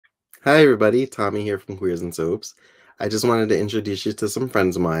Hi, everybody. Tommy here from Queers and Soaps. I just wanted to introduce you to some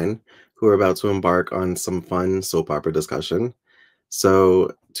friends of mine who are about to embark on some fun soap opera discussion.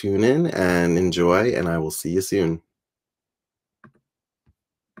 So tune in and enjoy, and I will see you soon.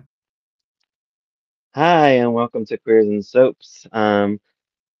 Hi, and welcome to Queers and Soaps. I'm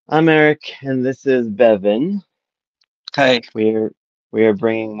Eric, and this is Bevan. Hey, We're we are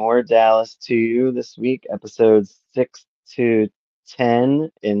bringing more Dallas to you this week, episodes 6 to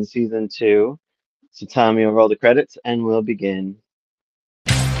 10 in season 2. So Tommy will roll the credits, and we'll begin.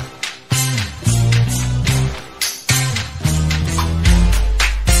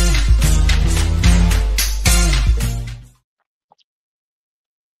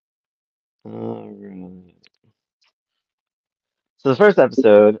 All right. So the first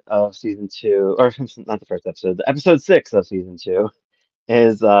episode of season 2, or not the first episode, the episode 6 of season 2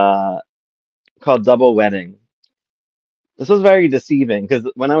 is called Double Wedding. This was very deceiving because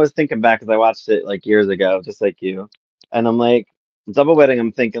when I was thinking back, because I watched it like years ago, just like you, and I'm like, double wedding,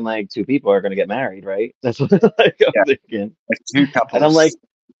 I'm thinking like two people are gonna get married, right? That's what like, I'm yeah, thinking. like two And I'm like, couples.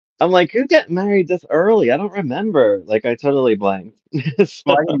 who get married this early? I don't remember. Like I totally blanked. So,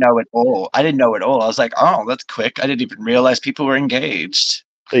 Well, I didn't know it all. I didn't know it all. I was like, oh, that's quick. I didn't even realize people were engaged.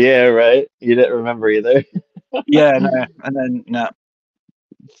 yeah, right. You didn't remember either. Yeah, no, and then no.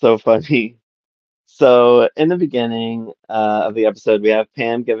 So funny. So in the beginning of the episode, we have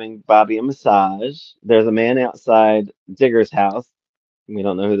Pam giving Bobby a massage. There's a man outside Digger's house. We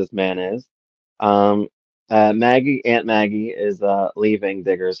don't know who this man is. Um, Aunt Maggie is leaving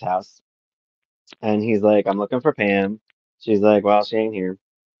Digger's house, and he's like, "I'm looking for Pam." She's like, "Well, she ain't here."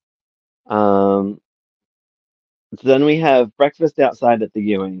 Um, then we have breakfast outside at the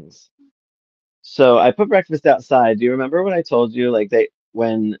Ewings. So I put breakfast outside. Do you remember what I told you? Like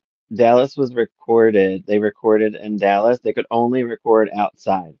when Dallas was recorded, they recorded in Dallas. They could only record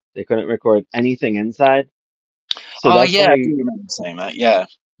outside. They couldn't record anything inside. So Oh that's yeah, I why. do remember saying that. Yeah.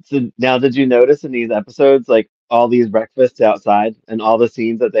 So now, did you notice in these episodes, like all these breakfasts outside and all the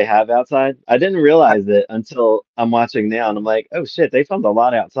scenes that they have outside? I didn't realize it until I'm watching now, and I'm like, oh shit, they filmed a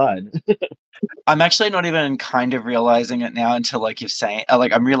lot outside. I'm actually not even kind of realizing it now until like you're saying,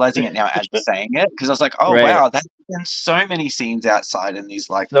 like I'm realizing it now as you're saying it because I was like, oh Right. wow, that's been so many scenes outside in these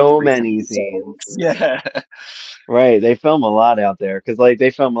like So recent many scenes. episodes. Yeah. Right. They film a lot out there because, like,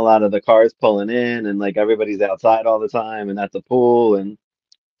 they film a lot of the cars pulling in and, like, everybody's outside all the time and at the pool. And it's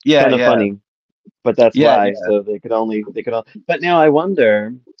Yeah, kind of yeah, funny, but that's yeah, why. yeah, So but now I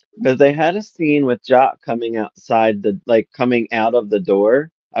wonder because they had a scene with Jock coming outside coming out of the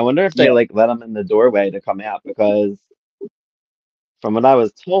door. I wonder if they, yeah. like, let him in the doorway to come out because from what I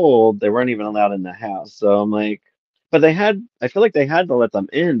was told, they weren't even allowed in the house. So I'm like, but I feel like they had to let them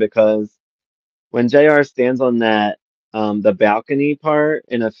in because when JR stands on that the balcony part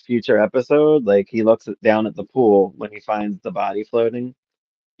in a future episode, like he looks down at the pool when he finds the body floating.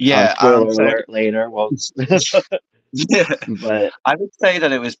 Yeah, Spoiler so alert later. Well, yeah, but I would say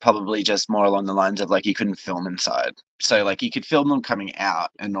that it was probably just more along the lines of like you couldn't film inside. So like you could film them coming out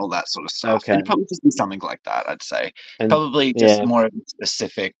and all that sort of stuff. okay. It'd probably just be something like that, I'd say. And Probably just yeah, more of a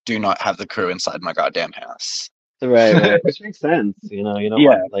specific, do not have the crew inside my goddamn house. right, right. Which makes sense. You don't Yeah,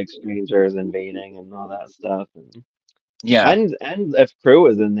 want like strangers invading and all that stuff. yeah. And if crew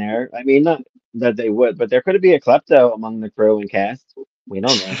was in there, I mean not that they would, but there could be a klepto among the crew and cast. We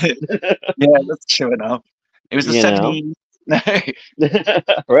don't know. Yeah, that's true enough. It was the You know? 70s. No.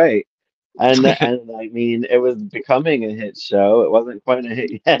 Right. And I mean, it was becoming a hit show. It wasn't quite a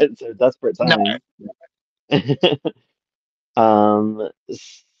hit yet, so desperate No. times. Um,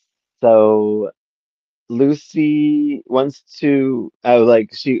 so Lucy wants to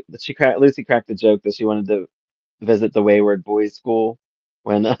like Lucy cracked the joke that she wanted to visit the Wayward Boys School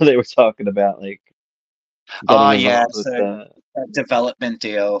when they were talking about like Oh getting yeah, involved with so the that development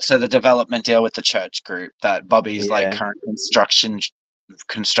deal. So the development deal with the church group that Bobby's like yeah, current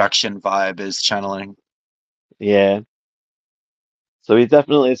construction vibe is channeling. yeah. So he's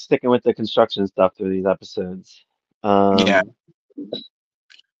definitely sticking with the construction stuff through these episodes. Yeah. Um,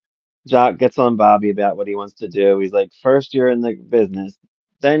 Jock gets on Bobby about what he wants to do. He's like, first you're in the business,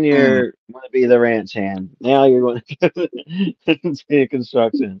 then Mm. you're going to be the ranch hand. Now you're going to be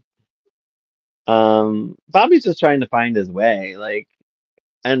construction. Bobby's just trying to find his way, like,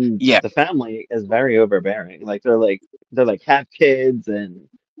 and Yeah. the family is very overbearing. Like they're like have kids and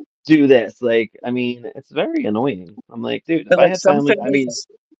do this. Like, I mean, it's very annoying. I'm like, dude, if But I like had family, I mean,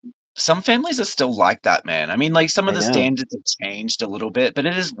 some families are still like that, man. I mean, like some of I the know. standards have changed a little bit, but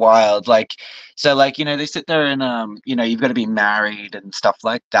it is wild. Like, so like, they sit there and you've got to be married and stuff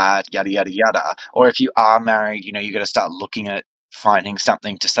like that, yada yada yada. Or if you are married, you got to start looking at finding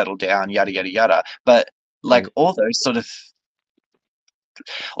something to settle down, yada yada yada. But like Right. all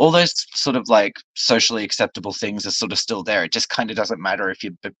those sort of like socially acceptable things are sort of still there. It just kind of doesn't matter if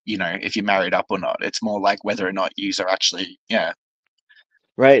if you're married up or not. It's more like whether or not you are actually, yeah.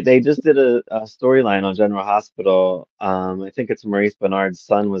 Right. They just did a storyline on General Hospital. I think it's Maurice Bernard's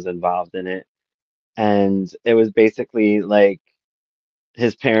son was involved in it. And it was basically like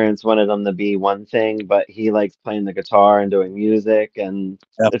his parents wanted him to be one thing, but he likes playing the guitar and doing music, and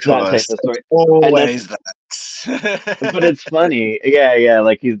Of it's that type course, of it's story. And that's, always but that. it's funny. Yeah, yeah,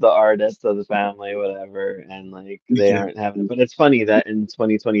 like he's the artist of the family, whatever, and like they Yeah. aren't having it. But it's funny that in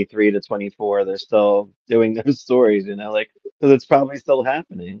 2023 to 24, they're still doing those stories, like, because it's probably still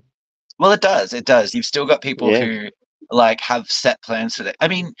happening. Well, it does. It does. You've still got people Yeah, who like have set plans for that. I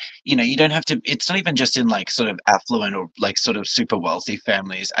mean, you don't have to. It's not even just in like sort of affluent or like sort of super wealthy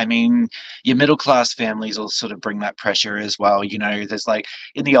families. I mean, your middle class families will sort of bring that pressure as well. There's like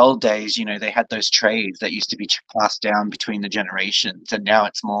in the old days, they had those trades that used to be passed down between the generations, and now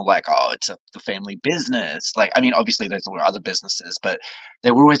it's more like, oh, it's the family business. Like, I mean, obviously there's other businesses, but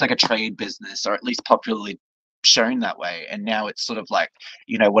they were always like a trade business, or at least popularly shown that way. And now it's sort of like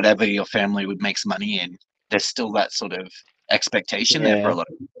whatever your family would makes money in, there's still that sort of expectation there for yeah, a lot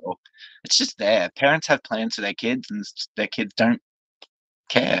of people. It's just there. Parents have plans for their kids, and their kids don't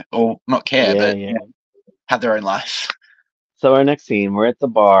care, or not care, yeah, but yeah. have their own life. So our next scene, we're at the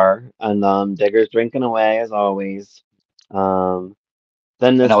bar, and Digger's drinking away as always. Um,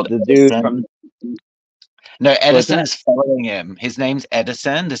 then And old the dude Edison. from No, what's Edison that? is following him. His name's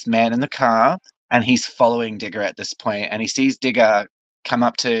Edison, this man in the car, and he's following Digger at this point, and he sees Digger come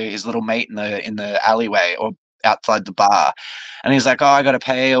up to his little mate in the alleyway or outside the bar, and he's like, "Oh, I gotta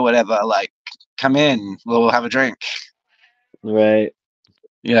pay or whatever. Like, come in, we'll have a drink." Right.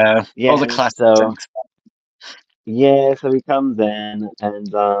 Yeah, all the Yeah. classic So jokes. yeah, so he comes in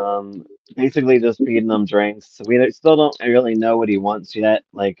and basically just feeding them drinks. Still don't really know what he wants yet.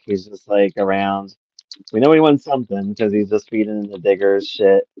 Like he's just like around. We know he wants something because he's just feeding the Diggers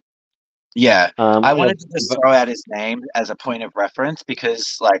shit. Yeah, I And wanted to just throw out his name as a point of reference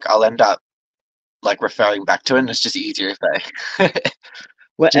because, like, I'll end up like referring back to it, and it's just easier if I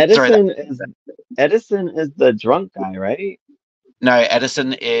well, just throw that. Edison is the drunk guy, right? No,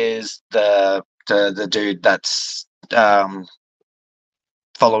 Edison is the dude that's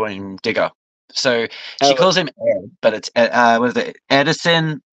following Digger. So she Oh, calls him Ed, but it's what is it?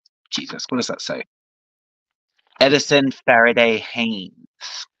 Edison. Jesus, what does that say? Edison Faraday Haynes.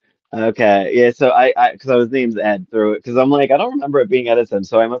 okay. Yeah, so because I was named Ed through it, because I'm like, I don't remember it being Edison,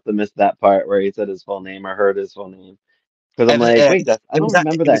 so I must have missed that part where he said his full name or heard his full name. Because I'm like, wait, I It don't was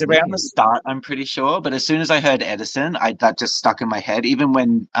remember it was that around the name. start, I'm pretty sure. But as soon as I heard Edison, I that just stuck in my head. Even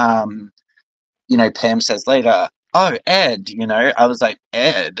when Pam says later, "Oh, Ed," I was like,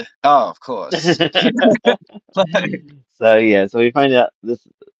 "Ed." Oh, of course. So yeah, so we find out this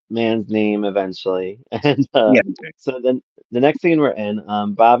man's name eventually, and Yeah. so then the next scene we're in,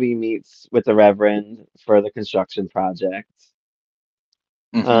 Bobby meets with the Reverend for the construction project.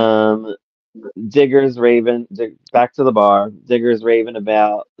 Hmm. Um, back to the bar. Digger's raving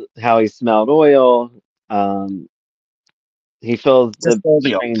about how he smelled oil. Um, he feels Just the all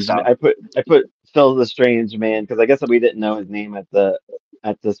the old strange. stuff. I put Phil the strange man because I guess we didn't know his name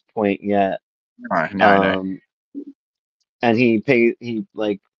at this point yet. No, no, no. Um, and he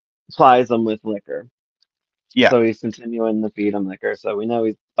like plies them with liquor. Yeah. So he's continuing to feed him liquor. So we know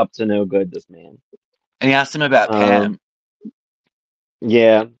he's up to no good, this man. And he asked him about Pam, Um,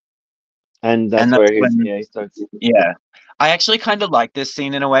 yeah, and and that's that's where when he starts. yeah. I actually kind of like this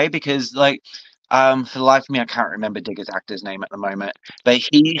scene in a way because, like, for the life of me, I can't remember Digger's actor's name at the moment, but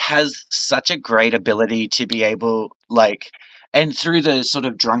he has such a great ability to be able, like, and through the sort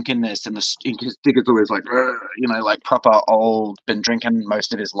of drunkenness and because Digger's always like, "Ugh," like proper old, been drinking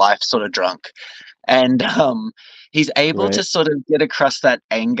most of his life, sort of drunk. And he's able to Right. sort of get across that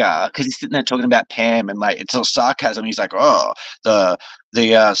anger because he's sitting there talking about Pam and like it's all sarcasm. He's like, "Oh, the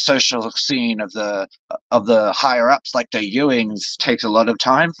social scene of the higher ups, like the Ewings, takes a lot of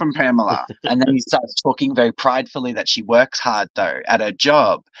time from Pamela." And then he starts talking very pridefully that she works hard though at her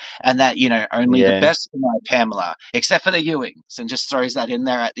job, and that only the Yeah. best can like Pamela, except for the Ewings, and just throws that in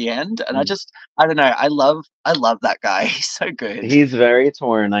there at the end. And I don't know, I love that guy. He's so good. He's very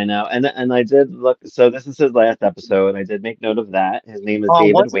torn, I know. And I did look, so this is his last episode. I did make note of that. His name is Oh,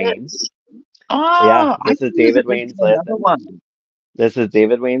 David was it? Wayne's. Yeah, Ah, I thought it was going to be another one. This is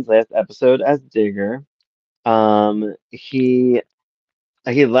David Wayne's last episode as Digger. He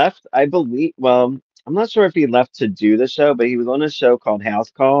left, I believe, well, I'm not sure if he left to do the show, but he was on a show called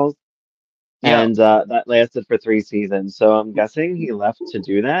House Calls. Yeah. and that lasted for 3 seasons. So I'm guessing he left to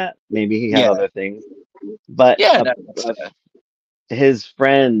do that. Maybe he had Yeah. other things, but Yeah, no, that's fair. his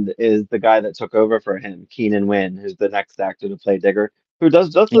friend is the guy that took over for him, Keenan Wynn, who's the next actor to play Digger, who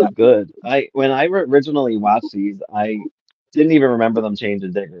does just Yeah. as good. When I originally watched these, I didn't even remember them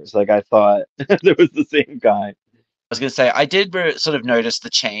changing Diggers. Like I thought it was the same guy. Was going to say, I did sort of notice the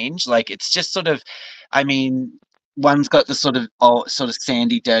change. Like, it's just sort of, I mean, one's got the sort of sort of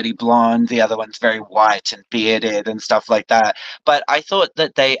sandy, dirty blonde. The other one's very white and bearded and stuff like that. But I thought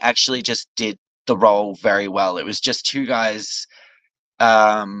that they actually just did the role very well. It was just two guys,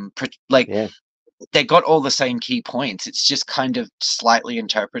 like Yeah, they got all the same key points. It's just kind of slightly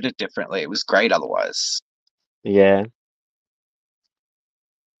interpreted differently. It was great otherwise. yeah.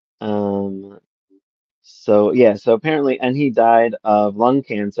 Um. So yeah. So apparently, and he died of lung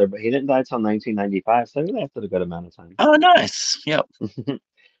cancer, but he didn't die till 1995. So he lasted a good amount of time. Oh, nice. Yep.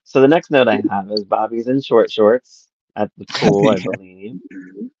 So the next note I have is Bobby's in short shorts at the pool, I believe.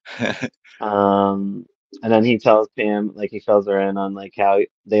 Um, and then he tells Pam, like he fills her in on like how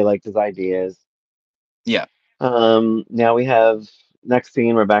they liked his ideas. Yeah. Now we have next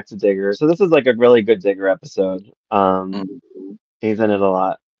scene, we're back to Digger. So this is like a really good Digger episode. Mm. He's in it a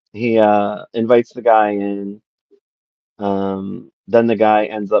lot. He invites the guy in. Then the guy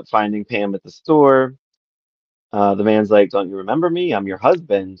ends up finding Pam at the store. The man's like, "Don't you remember me? I'm your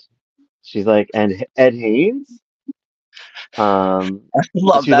husband." She's like, "And Ed Haynes?" Um, I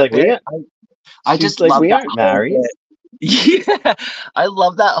love she's that like, bit. I she's just like, love "We that aren't whole married." bit. Yeah, I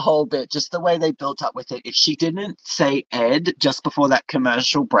love that whole bit. Just the way they built up with it. If she didn't say Ed just before that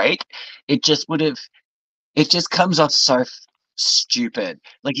commercial break, it just would have. It just comes off so stupid.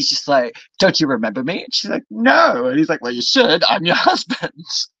 Like he's just like, "Don't you remember me?" And she's like, "No." And he's like, "Well, you should. I'm your husband."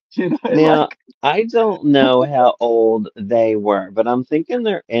 You know, Now, like I don't know how old they were, but I'm thinking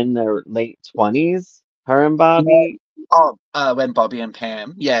they're in their late 20s, her and yeah. Bobby. Oh, when Bobby and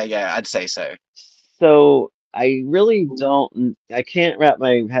Pam. Yeah, yeah, I'd say so. So I really don't, I can't wrap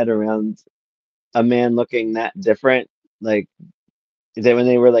my head around a man looking that different. Like, that when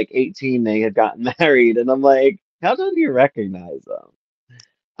they were like 18, they had gotten married. And I'm like, how don't you recognize them?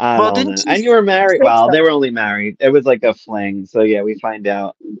 I Well, don't didn't know. you And you were married. say Well, they something? were only married. It was like a fling. So yeah, we find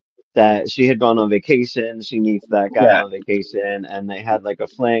out that she had gone on vacation. She meets that guy Yeah. on vacation and they had like a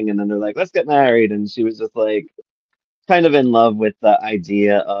fling and then they're like, let's get married. And she was just like kind of in love with the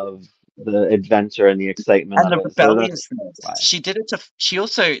idea of the adventure and the excitement And of the it. So that's rebelliousness. why. She did it to. She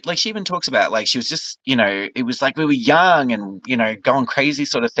also like she even talks about like she was just it was like we were young and going crazy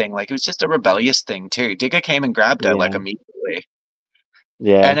sort of thing. Like it was just a rebellious thing too. Digger came and grabbed her like Yeah. immediately,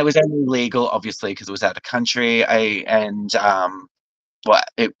 Yeah. and it was only legal obviously because it was out of country. Well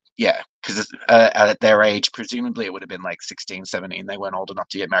it yeah because at their age presumably it would have been like 16, 17. They weren't old enough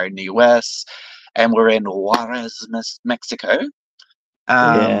to get married in the U.S. and we're in Juarez, Mexico.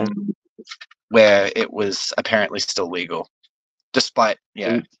 Yeah. Um, where it was apparently still legal, despite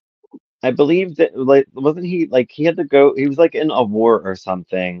And I believe that like wasn't he like he had to go he was like in a war or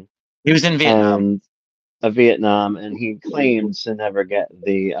something he was in Vietnam. and a Vietnam and he claimed to never get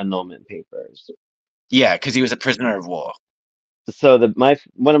the annulment papers. Yeah, because he was a prisoner of war. So the my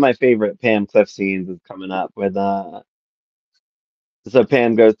one of my favorite Pam Cliff scenes is coming up with so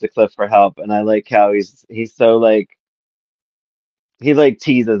Pam goes to Cliff for help and I like how he's so like he like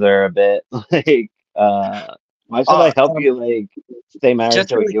teases her a bit like why should I Oh, help you like stay married just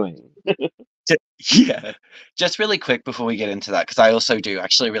to a really, Ewing? yeah, just really quick before we get into that, because I also do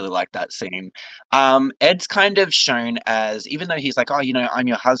actually really like that scene. Ed's kind of shown as, even though he's like, oh, I'm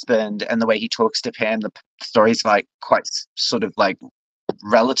your husband, and the way he talks to Pam, the story's like quite sort of like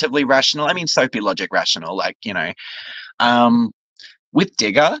relatively rational. I mean, soapy logic rational, like Um, with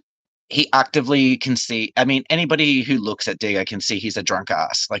Digger, he actively can see. I mean, anybody who looks at Digger can see he's a drunk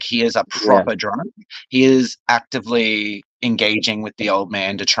ass. Like he is a Yeah, proper drunk. He is actively engaging with the old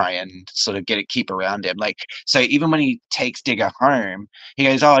man to try and sort of keep around him. Like so, even when he takes Digger home, he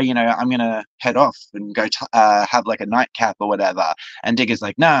goes, "Oh, I'm gonna head off and go have like a nightcap or whatever." And Digger's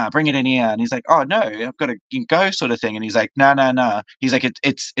like, "Nah, bring it in here." And he's like, "Oh no, I've got to go," sort of thing. And he's like, "No, no, no." He's like,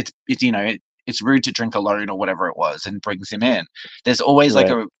 "It's it's rude to drink alone or whatever it was," and brings him in. There's always like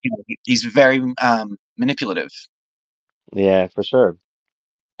right. he's very manipulative Yeah, for sure.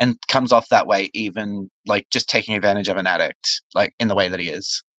 and comes off that way, even like just taking advantage of an addict, like in the way that he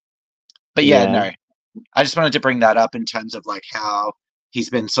is. But yeah, Yeah, no, I just wanted to bring that up in terms of like how he's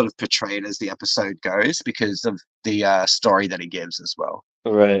been sort of portrayed as the episode goes because of the story that he gives as well.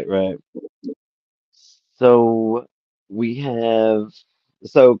 right, right. So we have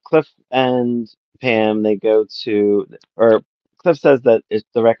so Cliff and Pam they go to or Cliff says that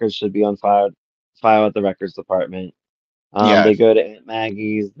the records should be on file at the records department. Yeah, They go to Aunt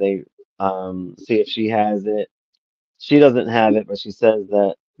Maggie's. They see if she has it. She doesn't have it, but she says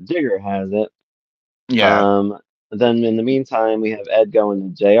that Digger has it. yeah. Um, then in the meantime, we have Ed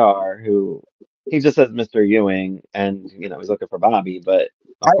going to JR, who he just says Mr. Ewing, and he's looking for Bobby, but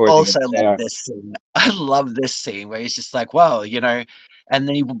I of course he also gets love JR. this scene. I love this scene where he's just like, "Well, and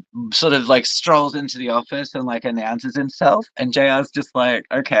then he sort of like strolls into the office and like announces himself, and JR's just like,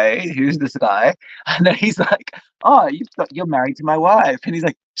 "Okay, who's this guy?" And then he's like, "Oh, you're married to my wife," and he's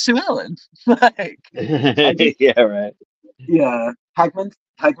like, "Sue Ellen." Like, I just Yeah, right. yeah, Hagman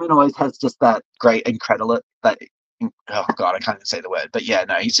always has just that great incredulous that. Oh God, I can't even say the word, but yeah,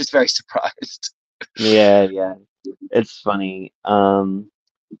 no, he's just very surprised. Yeah, yeah. It's funny.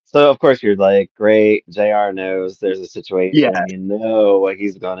 So of course you're like, great, JR knows there's a Yeah, situation. You know what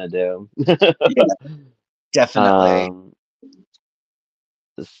he's gonna do. yeah, definitely. Um,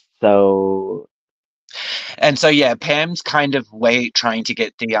 so And so yeah, Pam's kind of trying to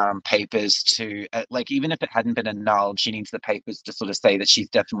get the papers to like even if it hadn't been annulled, she needs the papers to sort of say that she's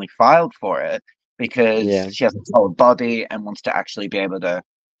definitely filed for it because yeah, she hasn't told Bobby and wants to actually be able to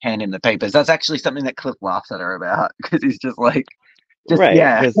hand him the papers. That's actually something that Cliff laughs at her about because he's just like, just right,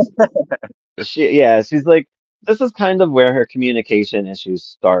 yeah, because she's like, this is kind of where her communication issues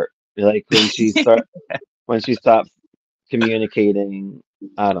start. Like when she stops communicating.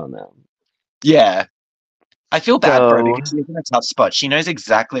 I don't know. yeah. I feel bad for her So because she's in a tough spot. She knows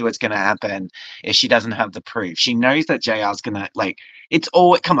exactly what's going to happen if she doesn't have the proof. She knows that JR's going to, like, it's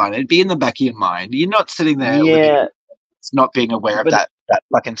all, come on, it'd be in the back of your mind. You're not sitting there living, yeah, not being aware of but that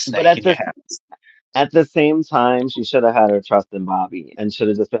fucking but snake at in your this house. at the same time, she should have had her trust in Bobby and should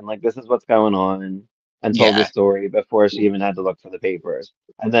have just been like, this is what's going on, and told the Yeah. story before she even had to look for the papers.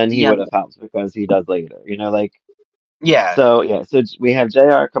 And then he Yeah. would have helped because he does later, like, Yeah. so yeah, so we have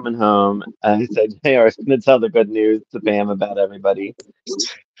JR coming home. I said JR is going to tell the good news to Pam about everybody.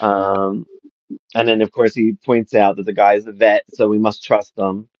 Um, and then, of course, he points out that the guy's a vet, so we must trust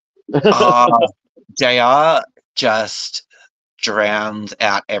him. Oh, JR just drowns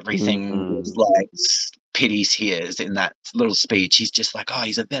out everything with Mhm. like pity tears in that little speech. He's just like, oh,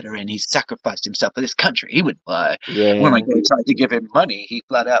 he's a veteran. He's sacrificed himself for this country. He wouldn't lie. When Yeah, like they tried to give him money, he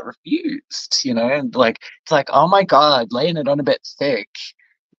flat out refused. And like it's like, oh my god, laying it on a bit thick.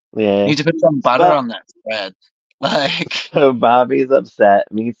 You yeah. need to put some butter But on that bread. Like, so Bobby's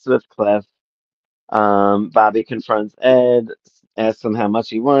upset, meets with Cliff. Bobby confronts Ed, asks him how much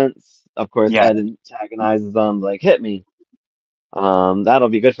he wants. Of course, yeah, Ed antagonizes him, like, hit me. That'll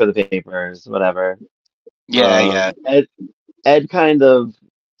be good for the papers, whatever. yeah. Ed kind of,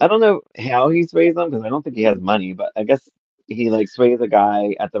 I don't know how he sways him because I don't think he has money, but I guess he like sways a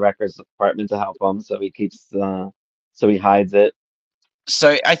guy at the records department to help him, so so he hides it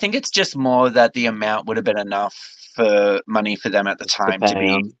So I think it's just more that the amount would have been enough for money for them at the to time to pay be,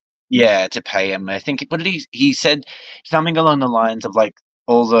 him. yeah, to pay him. I think what did he said something along the lines of like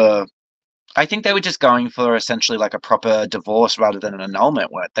all the I think they were just going for essentially like a proper divorce rather than an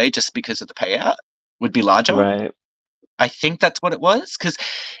annulment, weren't they? Just because of the payout would be larger. Right, I think that's what it was because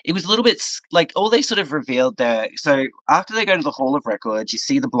it was a little bit like all they sort of revealed there. So after they go to the Hall of Records, you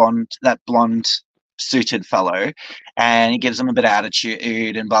see that blonde suited fellow, and he gives them a bit of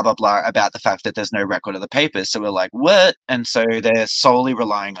attitude and blah blah blah about the fact that there's no record of the papers. So we're like, what? And so they're solely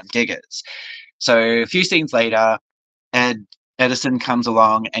relying on diggers. So a few scenes later, Ed Edison comes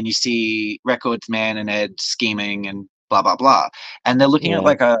along, and you see Records Man and Ed scheming and blah blah blah, and they're looking at yeah,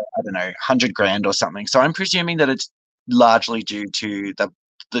 like a I don't know 100 grand or something. So I'm presuming that it's largely due to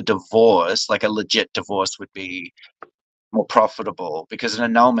the divorce. Like a legit divorce would be more profitable because an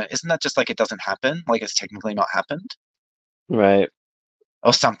annulment isn't that just like it doesn't happen, like it's technically not happened right.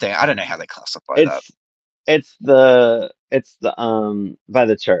 or something. I don't know how they classify that. It's it's the by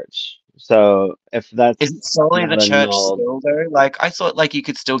the church. So if Is it that's solely the not church annulled, still though? Like I thought like you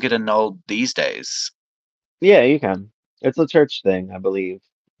could still get annulled these days. yeah, you can. It's a church thing, I believe.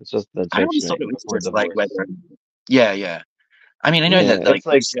 It's just the I church always thought thing it was before just like divorce. whether yeah. I mean, I know Yeah, that like it's the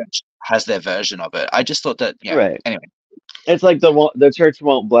like church has their version of it. I just thought that, yeah. right. Anyway, It's like the church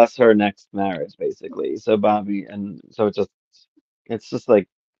won't bless her next marriage, basically. So Bobby, and so it's just like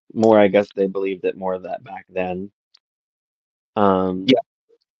more. I guess they believed it more of that back then. Um, yeah,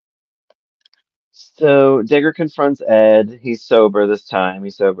 so Digger confronts Ed. He's sober this time. He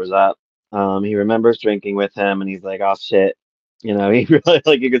sobers up. He remembers drinking with him, and he's like, "Oh shit," He really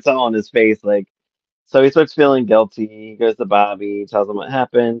like you could tell on his face, like. So he starts feeling guilty. He goes to Bobby, tells him what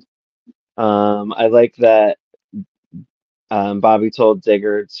happened. I like that. Bobby told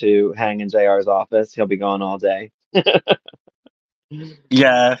Digger to hang in JR's office. He'll be gone all day.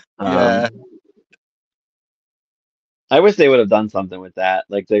 Yeah, yeah. Um, I wish they would have done something with that.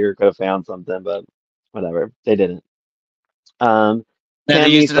 Like Digger could have found something, but whatever. They didn't. Um, No, they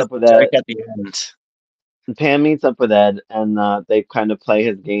Pam used meets it as up with a joke Ed. at the end. Pam meets up with Ed, and they kind of play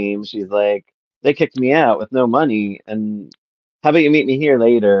his game. She's like, "They kicked me out with no money, and how about you meet me here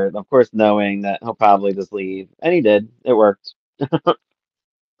later?" Of course, knowing that he'll probably just leave, and he did. It worked.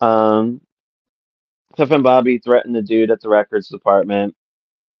 Um, Cliff and Bobby threaten the dude at the records department.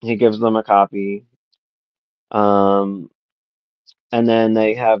 He gives them a copy. Um, and then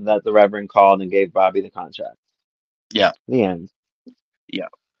they have that the Reverend called and gave Bobby the contract. Yeah, The end. yeah.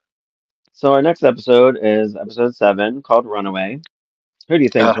 So our next episode is episode 7 called Runaway. Who do you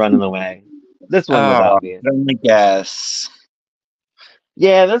think's Uh, running away? This one was oh, obvious. let me guess.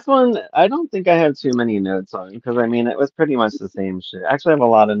 Yeah, this one I don't think I have too many notes on because I mean it was pretty much the same shit. Actually, I have a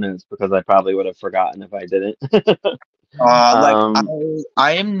lot of notes because I probably would have forgotten if I didn't. Like um,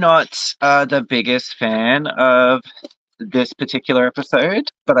 I am not the biggest fan of this particular episode,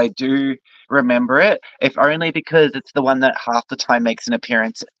 but I do remember it, if only because it's the one that half the time makes an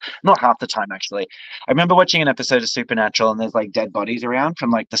appearance. Not half the time, actually. I remember watching an episode of Supernatural, and there's like dead bodies around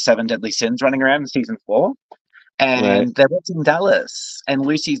from like the Seven Deadly Sins running around in season 4. right. And they're watching Dallas, and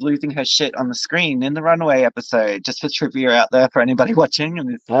Lucy's losing her shit on the screen in the Runaway episode. Just for trivia out there for anybody watching,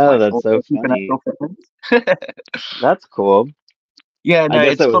 and it's Oh, like that's all so funny. Supernatural fans. That's cool. Yeah, I no,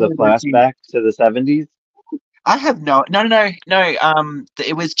 guess it's it was a fully Lucy. flashback to the 70s. I have no.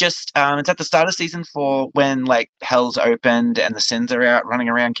 It was just it's at the start of season 4 when like Hell's opened and the Sins are out running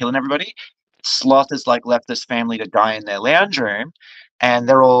around killing everybody. Sloth has like left this family to die in their lounge room, and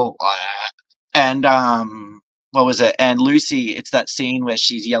they're all and what was it? And Lucy, it's that scene where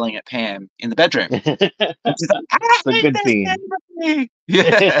she's yelling at Pam in the bedroom. And she's like, "I It's a hate good this scene. family."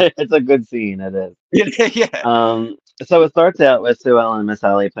 Yeah, It's a good scene, it is. yeah, yeah, So it starts out with Sue Ellen and Miss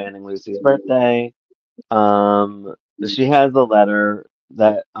Ellie planning Lucy's birthday. Um, she has a letter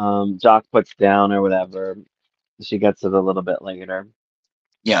that Jock puts down or whatever. She gets it a little bit later.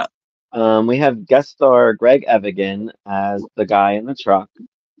 yeah. We have guest star Greg Evigan as the guy in the truck.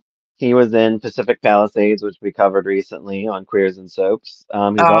 He was in Pacific Palisades, which we covered recently on Queers and Soaps.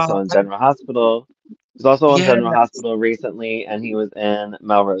 He's also Uh, on General Hospital. He's also on yeah, General Hospital recently, and he was in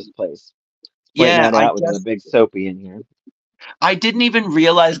Melrose Place. Pointing yeah. that out, we got a big soapy in here. I didn't even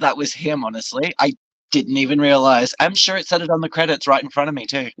realize that was him, honestly. I didn't even realize. I'm sure it said it on the credits right in front of me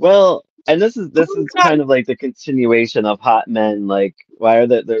too. Well, and this is kind of like the continuation of Hot Men. Like, why are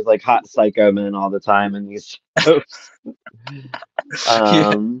there's like hot psycho men all the time in these soaps? Yeah.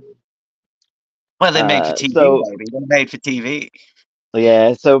 Um, Well, they're made for TV, so baby. They're made for TV.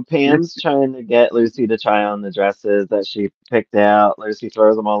 yeah, so Pam's trying to get Lucy to try on the dresses that she picked out. Lucy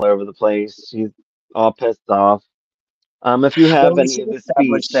throws them all over the place. She's all pissed off. If you Well, have we any should of the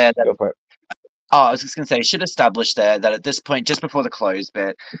establish there speech, that go for it. Oh, I was just gonna say, should establish there that at this point, just before the close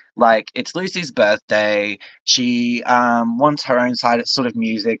bit, like it's Lucy's birthday. She wants her own sort of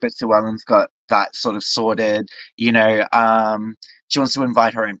music, but Sue Ellen's got that sort of sorted. You know, she wants to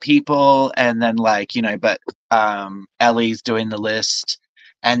invite her own people, and then like but Ellie's doing the list,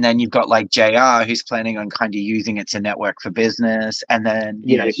 and then you've got like JR who's planning on kind of using it to network for business, and then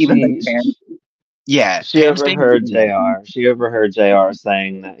Yeah, even though Pam, yeah, she Pam's being overheard JR. She overheard JR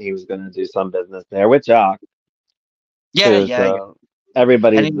saying that he was going to do some business there with Jock yeah, too. yeah, yeah. So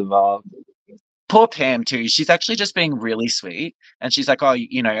everybody's And involved. poor Pam too. She's actually just being really sweet, and she's like, "Oh,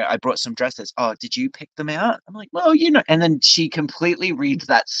 I brought some dresses. Oh, did you pick them out?" I'm like, "Well, And then she completely reads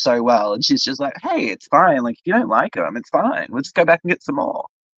that so well, and she's just like, "Hey, it's fine. Like, if you don't like them, it's fine. We'll just go back and get some more."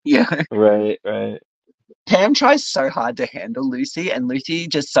 Yeah. Right, right. Pam tries so hard to handle Lucy, and Lucy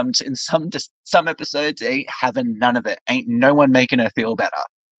just some episodes ain't having none of it. Ain't no one making her feel better.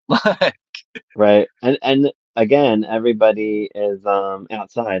 Like, Right. And again, everybody is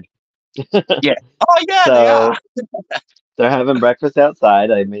outside. yeah. Oh yeah, they are. So they're having breakfast outside.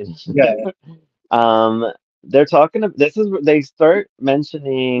 I mean, Yeah. um, they're talking. This is where they start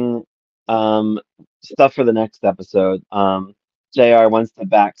mentioning um stuff for the next episode. JR wants to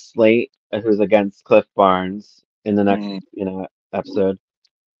back Slate, who's against Cliff Barnes in the next, Mm. episode.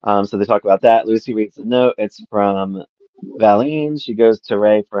 So they talk about that. Lucy reads the note. It's from Valine. She goes to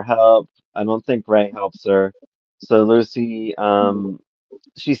Ray for help. I don't think Ray helps her. So Lucy,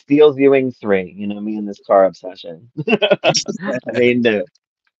 she steals Ewing 3. Me and this car obsession. I mean, no.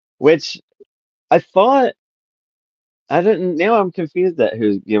 Which I thought I didn't. Now I'm confused at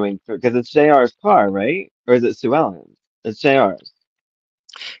who's Ewing 3 because it's JR's car, right? Or is it Sue Ellen's? It's JR's.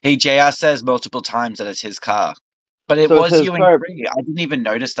 JR says multiple times that it's his car. But it So it was says Ewing car. 3. I didn't even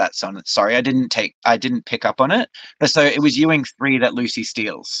notice that, son. Sorry, I didn't pick up on it. But so it was Ewing 3 that Lucy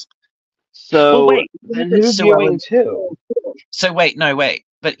steals. Well, So wait, even if then it's who's Sue Ewing Ellen. two? So wait, no, wait.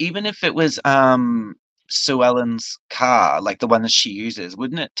 But even if it was Sue Ellen's car, like the one that she uses,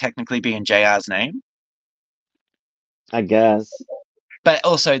 wouldn't it technically be in JR's name? I guess. But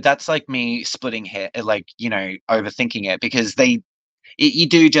also, that's like me splitting hair, like, overthinking it because you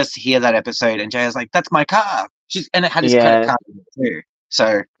do just hear that episode and JR's like, "That's my car." And it had his credit Yeah. card in it too.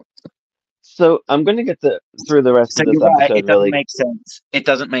 So. So I'm gonna get through the rest So of this you're right. episode It doesn't really. make sense. It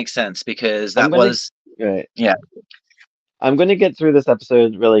doesn't make sense because I'm that gonna was, right. yeah, I'm gonna get through this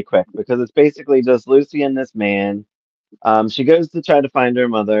episode really quick because it's basically just Lucy and this man. She goes to try to find her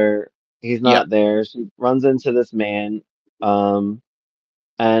mother. He's yeah, not there. She runs into this man, um,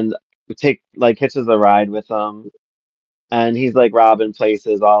 and hitches a ride with him. And he's like robbing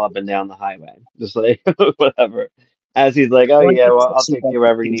places all up and down the highway, just like whatever. As he's like, oh I like yeah, the well I'll such take a you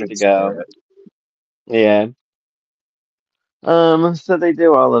wherever you need to kindred go. spirit. Yeah. So they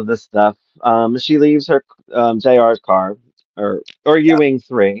do all of this stuff. She leaves her JR's car or Yeah. Ewing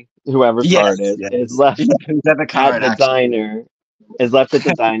 3, whoever's car it Yes, is yes. left Yeah, whoever car at it the actually diner, is left at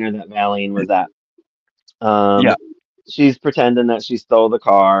the diner that Valine was at. Yeah, Um, she's pretending that she stole the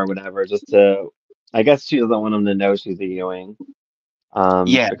car or whatever, just to, I guess she doesn't want him to know she's a Ewing.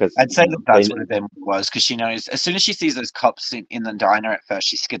 yeah. Because I'd say that they that's what it then was because she knows as soon as she sees those cops in the diner at first,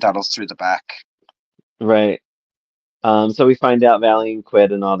 she skedaddles through the back. right. So we find out Valiant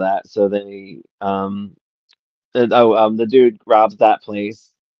quit and all that. So the dude robs that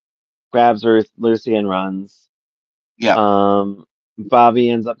place, grabs Lucy and runs. Yeah, Um, Bobby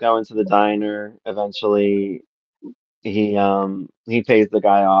ends up going to the diner. Eventually, he pays the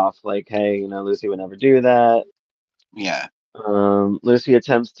guy off, like, hey, Lucy would never do that. yeah, Lucy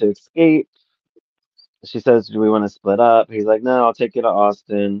attempts to escape. She says, do we want to split up? He's like, no, I'll take you to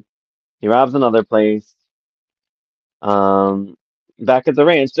Austin. He robs another place. Um, Back at the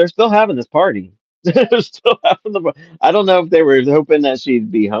ranch, they're still having this party. They're still having I don't know if they were hoping that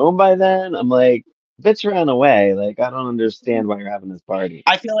she'd be home by then. I'm like, bitch ran away. Like, I don't understand why you're having this party.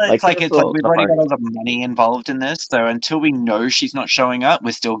 I feel Like, it's like cancel we've the already got party. all the money involved in this, so until we know she's not showing up,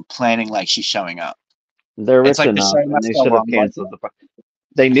 we're still planning like she's showing up. They're It's rich like the enough, show and must they go should have on. Like canceled the party.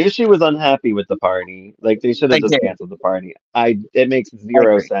 They knew she was unhappy with the party. Like, they should have they just did. canceled the party. It makes I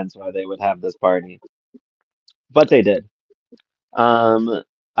zero agree. sense why they would have this party, but they did. Um,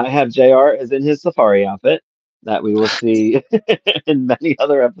 I have JR as in his safari outfit that we will see in many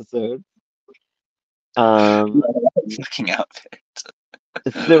other episodes. Um, Fucking outfit.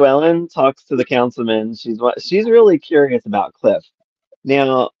 Sue Ellen talks to the councilman. She's really curious about Cliff.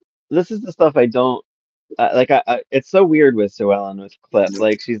 Now, this is the stuff I don't like. It's so weird with Sue Ellen with Cliff.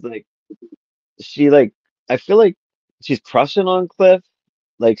 Like she like I feel like she's crushing on Cliff.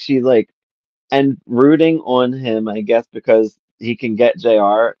 Like she like and rooting on him, I guess, because he can get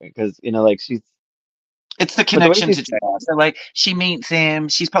JR. Because like It's the but the way connection to she's JR. So like she meets him.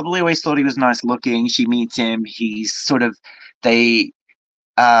 She's probably always thought he was nice looking. She meets him. He's sort of they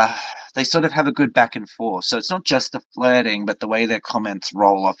uh they sort of have a good back and forth. So it's not just the flirting, but the way their comments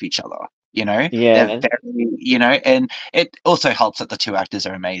roll off each other. They're yeah very, and it also helps that the two actors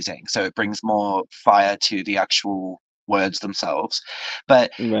are amazing. So it brings more fire to the actual words themselves.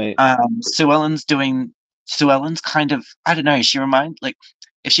 But right Sue Ellen's kind of, I don't know, she reminds like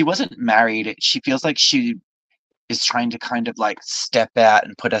if she wasn't married, she feels like she is trying to kind of like step out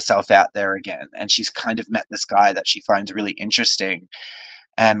and put herself out there again. And she's kind of met this guy that she finds really interesting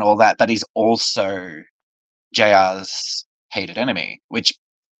and all that, but he's also JR's hated enemy, which,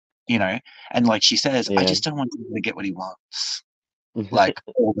 and like she says, I yeah. just don't want him to get what he wants, like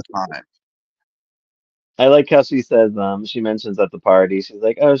all the time. I like how she says, she mentions at the party, she's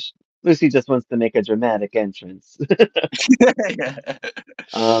like, oh, Lucy just wants to make a dramatic entrance.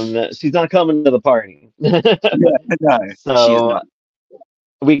 Yeah, She's not coming to the party. no, she is So not.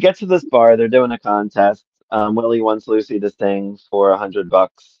 we get to this bar, they're doing a contest. Willie wants Lucy to sing for $100.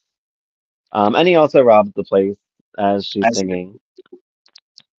 And he also robs the place as she's As singing.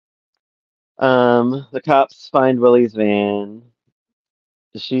 The cops find Willie's van.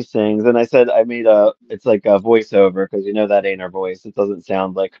 She sings, and I said it's like a voiceover because that ain't her voice. It doesn't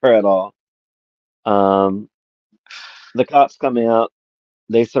sound like her at all. Um, the cops come out,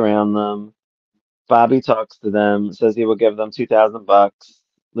 they surround them. Bobby talks to them, says he will give them $2,000.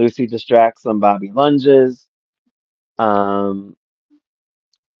 Lucy distracts them. Bobby lunges. Um,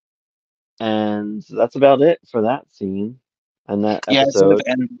 and that's about it for that scene and that yeah, sort of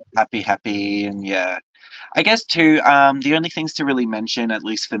episode. end happy, happy, and yeah. I guess too, the only things to really mention, at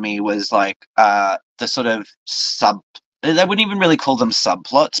least for me, was like the sort of I wouldn't even really call them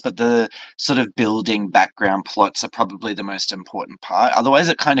subplots, but the sort of building background plots are probably the most important part. Otherwise,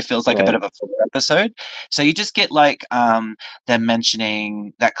 it kind of feels like a bit Right. of a filler episode. So you just get like them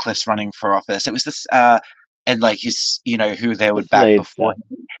mentioning that Cliff's running for office. It was this and like his, who they The would back Slade before.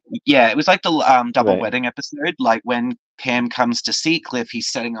 stuff. Yeah, it was like the double Right. wedding episode. Like when Pam comes to see Cliff,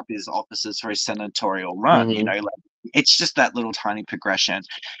 he's setting up his offices for his senatorial run. Hmm. Like it's just that little tiny progression.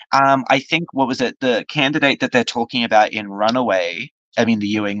 I think what was it? The candidate that they're talking about in Runaway. I mean,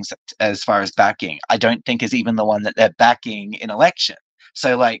 the Ewings, as far as backing, I don't think is even the one that they're backing in election.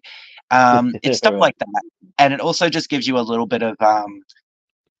 So like, it's stuff Right. like that, and it also just gives you a little bit of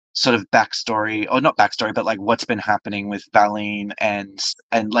sort of backstory, or not backstory, but like what's been happening with Valine, and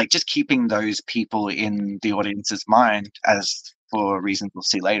like just keeping those people in the audience's mind, as for reasons we'll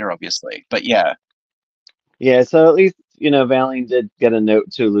see later, obviously. But yeah, Yeah, so at least, Valine did get a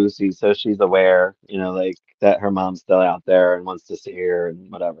note to Lucy, so she's aware, like that her mom's still out there and wants to see her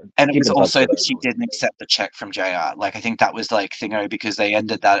and whatever. and it Keep was in touch also with that her and she all that. didn't accept the check from JR. Like I think that was like thingo, because they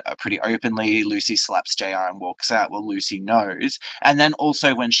ended that pretty openly. Lucy slaps JR and walks out. Well, Lucy knows, and then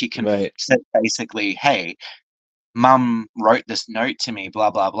also when she Right. said basically, "Hey, Mum wrote this note to me,"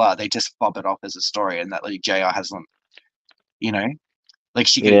 blah blah blah. They just fob it off as a story, and that like JR hasn't, you know, like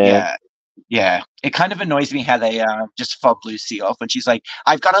she could, Yeah. yeah. Yeah, it kind of annoys me how they just fob Lucy off when she's like,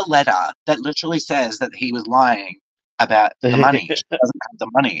 "I've got a letter that literally says that he was lying about the money. She doesn't have the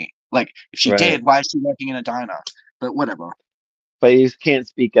money. Like, if she Right. did, why is she working in a diner?" But whatever. But you can't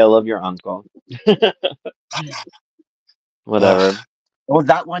speak ill of your uncle. Ugh. Whatever. Well,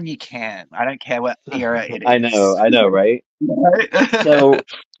 that one you can. I don't care what era it is. I know, right? So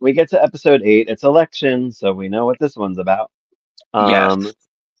we get to episode 8. It's election, so we know what this one's about. Yes, Um,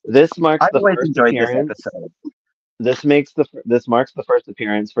 this marks I've the always first enjoyed this appearance. episode. This marks the first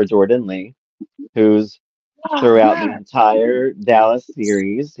appearance for Jordan Lee, who's Oh throughout the yeah, entire Dallas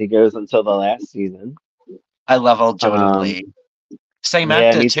series. He goes until the last season. I love old Jordan Um, Lee. Same yeah,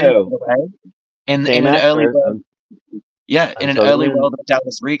 actor me too, by too. the way. In Same an early actor world, yeah, in an until the early end. world of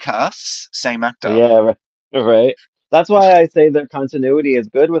Dallas recasts, same actor. Yeah, right. That's why I say the continuity is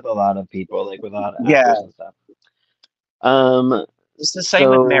good with a lot of people, like with a lot of Yeah, actors and stuff. Um, it's the same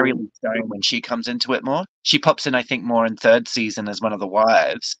with Mary so Lou Stone when she comes into it more. She pops in, I think, more in third season as one of the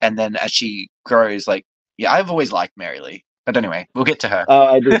wives, and then as she grows, like, yeah, I've always liked Mary Lee. But anyway, we'll get to her. oh,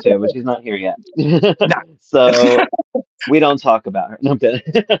 I do too, but she's not here yet. No. So we don't talk about her. No, I'm kidding.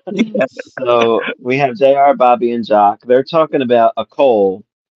 So we have JR, Bobby, and Jock. They're talking about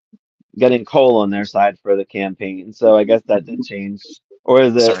getting Cole on their side for the campaign. So I guess that did change. Or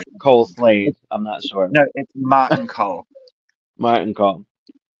is it Sorry. Cole Slade? I'm not sure. No, it's Martin Cole. Martin Cole.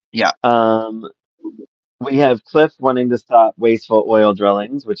 Yeah. Um, we have Cliff wanting to stop wasteful oil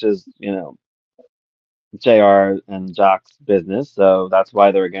drillings, which is, JR and Jock's business. So that's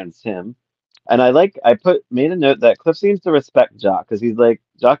why they're against him. And made a note that Cliff seems to respect Jock because he's like,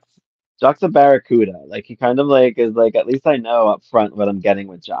 Jock's a barracuda. Like he kind of like is like, at least I know up front what I'm getting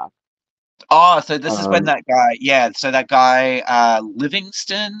with Jock. Oh, so this is when Um, that guy, yeah, so that guy,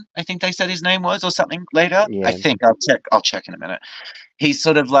 Livingston, I think they said his name was, or something later. I yeah, think I'll check in a minute. He's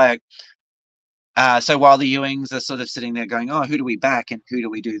sort of like, so while the Ewings are sort of sitting there going, "Oh, who do we back and who do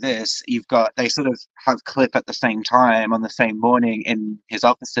we do this?" They sort of have Clip at the same time on the same morning in his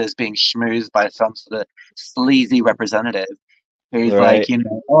offices being schmoozed by some sort of sleazy representative who's like, right.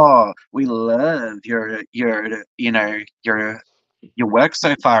 "Oh, we love your work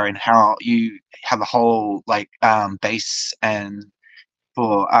so far and how you have a whole like base and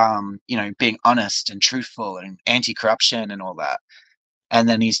for being honest and truthful and anti-corruption and all that." And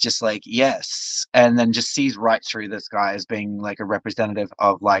then he's just like, yes, and then just sees right through this guy as being like a representative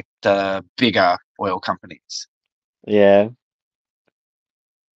of like the bigger oil companies. Yeah.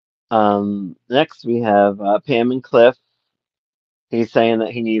 Next we have Pam and Cliff. He's saying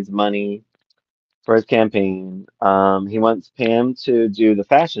that he needs money for his campaign. He wants Pam to do the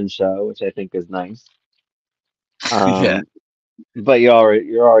fashion show, which I think is nice. Yeah, Um, but you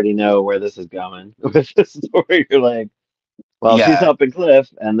already know where this is going with this story. You're like, well, she's yeah. helping Cliff,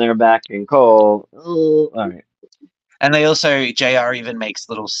 and they're backing Cole. Ooh, all right. And they also, JR even makes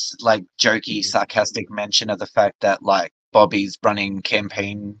little like jokey, sarcastic mention of the fact that like Bobby's running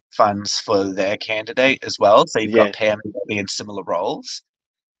campaign funds for their candidate as well. So you've got Yeah, Pam and Bobby in similar roles.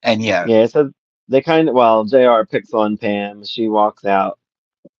 And yeah, yeah. So they JR picks on Pam. She walks out.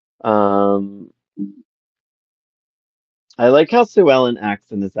 Um, I like how Sue Ellen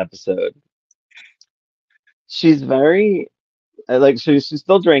acts in this episode. She's very like she's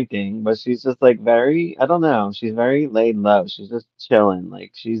still drinking, but she's just like very, I don't know, she's very laid low. She's just chilling.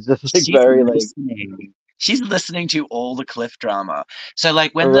 Like she's just like She's very like listening. She's listening to all the Cliff drama. So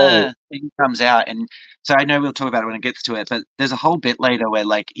like when right. the thing comes out, and so I know we'll talk about it when it gets to it, but there's a whole bit later where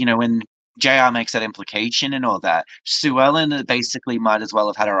like, when JR makes that implication and all that, Sue Ellen basically might as well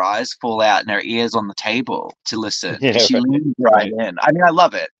have had her eyes fall out and her ears on the table to listen because Yeah, she right, leaned right right. in. I mean, I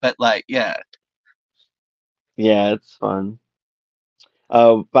love it, but like, yeah. Yeah, it's fun.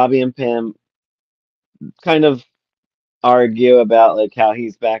 Bobby and Pam kind of argue about like how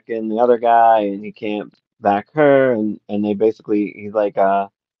he's backing the other guy and he can't back her, and they basically he's like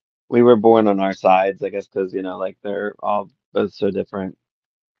we were born on our sides, I guess, because like they're all both so different,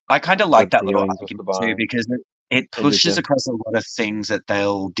 I kind of but like that the little Ewings was the argument too bond. because it I do pushes too. across a lot of things that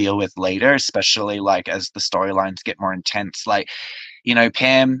they'll deal with later, especially like as the storylines get more intense. Like,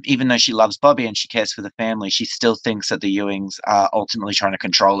 Pam, even though she loves Bobby and she cares for the family, she still thinks that the Ewings are ultimately trying to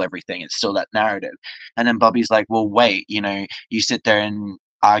control everything. It's still that narrative. And then Bobby's like, well, wait, you sit there and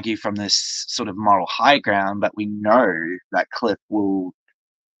argue from this sort of moral high ground, but we know that Cliff will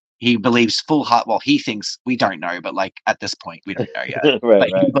he believes full heart. Well, he thinks we don't know, but like at this point, we don't know yet. Right, But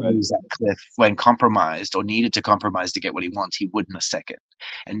he right, right. believes that Cliff, when compromised or needed to compromise to get what he wants, he would in a second.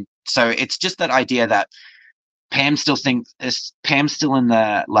 And so it's just that idea that Pam's still in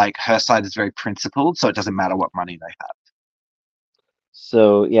the like her side is very principled, so it doesn't matter what money they have.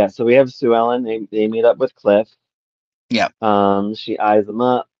 So yeah, so we have Sue Ellen. They meet up with Cliff. Yeah. She eyes him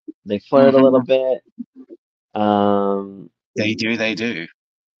up. They flirt a little Hmm. bit. Um, They do. They do.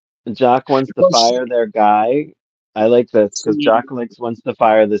 Jock wants to Well, fire their guy. I like this because she, Jock wants to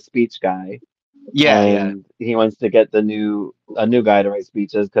fire the speech guy, yeah, yeah, and he wants to get a new guy to write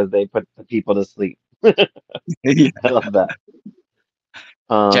speeches because they put the people to sleep. I yeah. love that.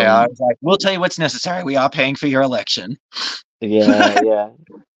 JR Um, is like, we'll tell you what's necessary. We are paying for your election. yeah, yeah.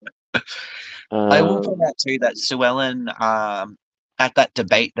 I will point Um, out too that Sue Ellen, at that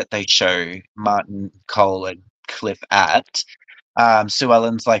debate that they show Martin Cole and Cliff at, Sue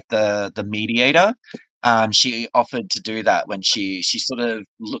Ellen's like the mediator. She offered to do that when she sort of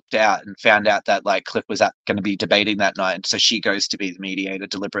looked out and found out that like Cliff was going to be debating that night, and so she goes to be the mediator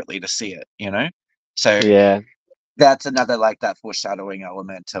deliberately to see it. So yeah, that's another like that foreshadowing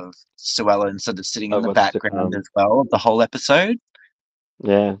element of Sue Ellen sort of sitting in of the what's to background come. as well of the whole episode.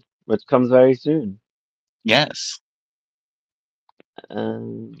 Yeah, which comes very soon. Yes.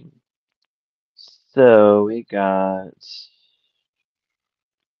 Um, so we got.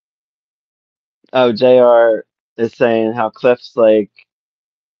 Oh, JR is saying how Cliff's like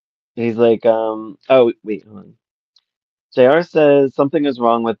he's like oh wait, hold on. JR says something is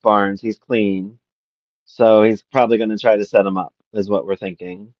wrong with Barnes. He's clean. So he's probably gonna try to set him up, is what we're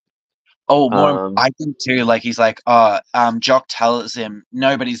thinking. Oh, Um, I think too, like he's like, Jock tells him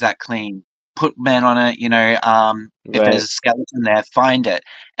nobody's that clean. Put men on it, if there's right. a skeleton there, find it.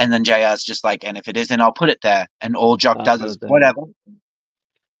 And then JR's just like, and if it isn't, I'll put it there. And all Jock I'll does put is it there. whatever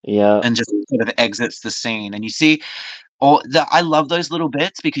Yeah, and just sort of exits the scene. And you see I love those little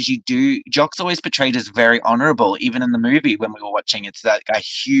bits because Jock's always portrayed as very honorable, even in the movie when we were watching. It's that a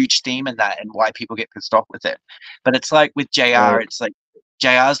huge theme in that and why people get pissed off with it. But it's like with JR, right, it's like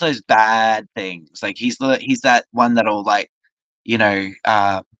JR's those bad things. Like he's that one that'll like,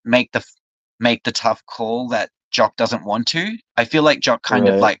 make the tough call that Jock doesn't want to. I feel like Jock kind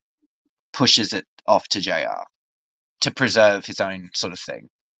of right. like pushes it off to JR to preserve his own sort of thing.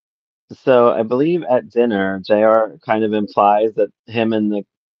 So I believe at dinner, JR kind of implies that him and the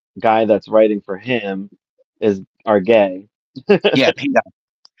guy that's writing for him are gay. Yeah, Peter.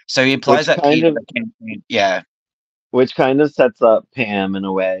 So he implies which that kind Peter of can, yeah, which kind of sets up Pam in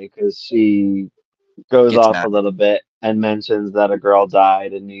a way because she goes gets off a mad. little bit and mentions that a girl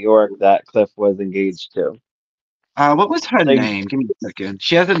died in New York that Cliff was engaged to. What was her Like, name? Give me a second.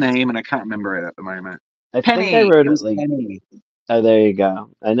 She has a name and I can't remember it at the moment. I think I Penny. wrote It it was like, Penny. oh, there you go.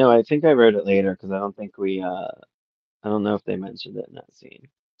 I know, I think I wrote it later because I don't think I don't know if they mentioned it in that scene.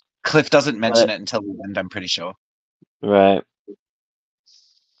 Cliff doesn't mention But, it until the end, I'm pretty sure. right.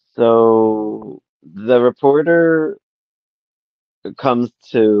 So the reporter comes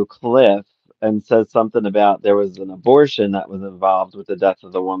to Cliff and says something about there was an abortion that was involved with the death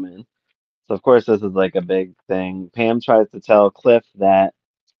of the woman. So of course this is like a big thing. Pam tries to tell Cliff that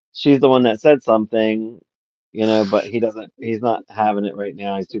she's the one that said something, but he's not having it right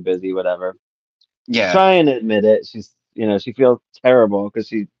now. He's too busy, whatever. She's Yeah. trying to admit it. She feels terrible because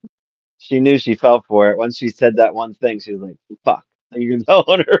she knew she fell for it. Once she said that one thing, she was like, fuck. Like, you can tell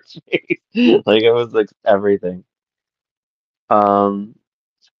on her face. Like it was like everything. Um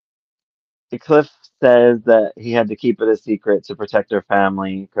Cliff says that he had to keep it a secret to protect her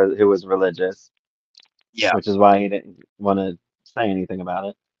family, who was religious, Yeah. which is why he didn't want to say anything about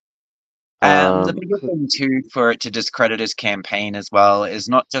it. And the bigger thing too, for it to discredit his campaign as well, is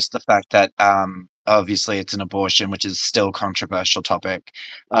not just the fact that obviously it's an abortion, which is still a controversial topic.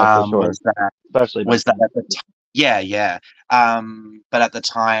 Oh, for sure, Was that especially back was that then. at the yeah, yeah. But at the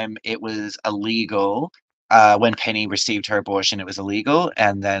time it was illegal. When Penny received her abortion, it was illegal,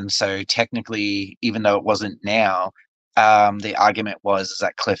 and then so technically, even though it wasn't now, the argument was is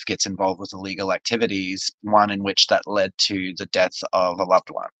that Cliff gets involved with illegal activities, one in which that led to the death of a loved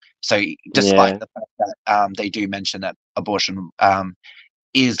one. So, despite Yeah, the fact that they do mention that abortion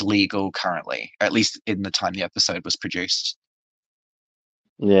is legal currently, or at least in the time the episode was produced.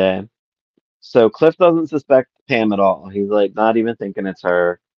 yeah. So Cliff doesn't suspect Pam at all. He's like not even thinking it's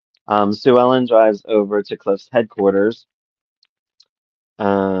her. Sue Ellen drives over to Cliff's headquarters.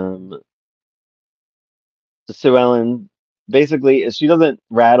 Um, Sue Ellen basically she doesn't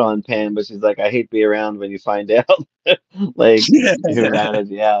rat on Pam, but she's like, I hate to be around when you find out like who Yeah, ratted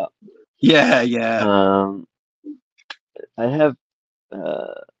you out. yeah, yeah. Um, I have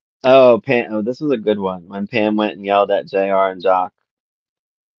uh oh Pam, oh, this was a good one. When Pam went and yelled at JR and Jock,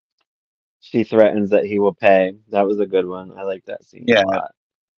 she threatens that he will pay. That was a good one. I like that scene a Yeah, lot.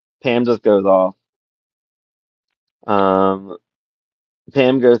 Pam just goes off. Um,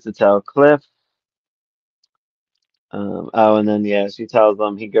 Pam goes to tell Cliff. Oh, and then yeah, she tells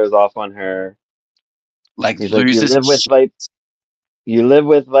him. He goes off on her. like He's like, loses. you live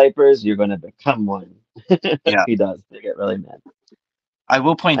with vipers, you're gonna become one." Yeah. He does. They get really mad. I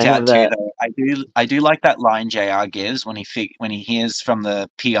will I point have out too, that. though, I do like that line JR gives when when he hears from the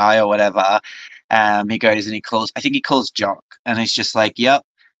PI or whatever. He goes and he calls. I think he calls Jock, and he's just like, "Yep,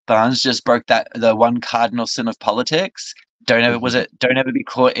 Barnes just broke the one cardinal sin of politics. Don't ever be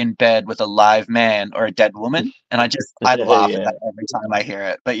caught in bed with a live man or a dead woman." And I laugh at Yeah, that every time I hear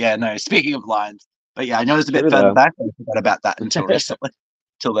it. But yeah, no. Speaking of lines, but yeah, I know it's a bit true further though. back. I forgot about that until recently.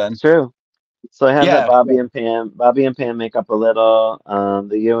 Till then, True. So I have that yeah, yeah, Bobby and Pam make up a little.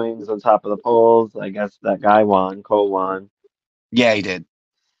 The Ewings on top of the polls. I guess that guy won. Cole won. yeah. He did, Sue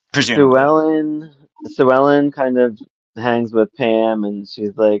presumably. Ellen, Sue Ellen kind of hangs with Pam, and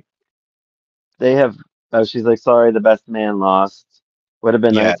she's like, they have. Oh, she's like, sorry, the best man lost. Would have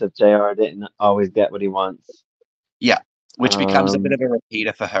been Yeah. nice if JR didn't always get what he wants. Yeah, which becomes a bit Um, of a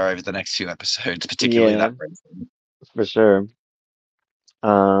repeater for her over the next few episodes, particularly yeah, that person. for sure.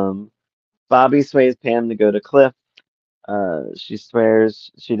 Um, Bobby sways Pam to go to Cliff. She swears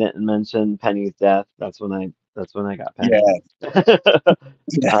she didn't mention Penny's death. That's when I got Penny. Yeah,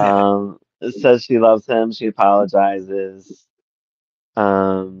 yeah, Says she loves him. She apologizes.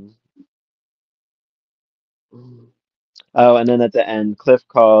 Um, oh, and then at the end, Cliff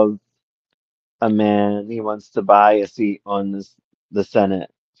calls a man. He wants to buy a seat on the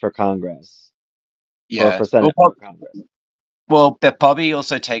Senate for Congress or yeah. for Senate for Congress. But Bobby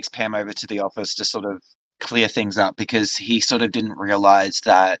also takes Pam over to the office to sort of clear things up because he sort of didn't realize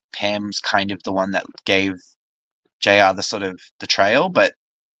that Pam's kind of the one that gave JR the sort of the trail, but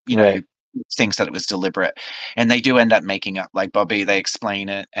you know, Right. thinks that it was deliberate. And they do end up making up. Like Bobby, they explain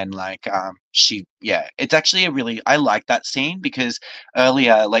it and like it's actually a really I like that scene because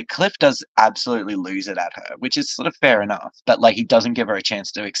earlier, like Cliff does absolutely lose it at her, which is sort of fair enough. But like he doesn't give her a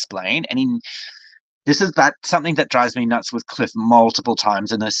chance to explain. And this is that something that drives me nuts with Cliff multiple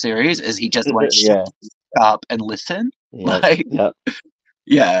times in this series is he just won't shut Yeah. up and listen. Yep. Like Yep.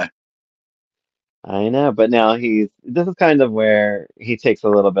 yeah. I know, but now this is kind of where he takes a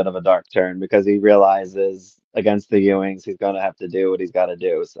little bit of a dark turn because he realizes against the Ewings he's gonna have to do what he's gotta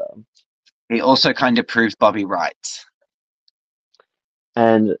do. So, He also kind of proves Bobby right.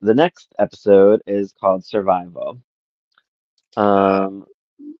 and the next episode is called Survival. Uh Um,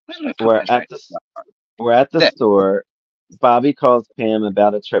 where did I put we're my at notes? the we're at the There. store. Bobby calls Pam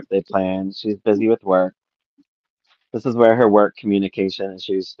about a trip they planned. She's busy with work. This is where her work communication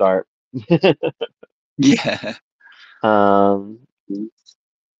issues start. Yeah. um,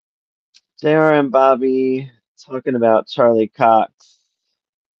 JR and Bobby talking about Charlie Cox.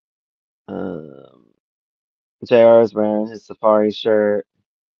 Um, JR is wearing his safari shirt.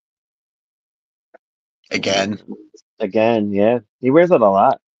 Again. Again, yeah, he wears it a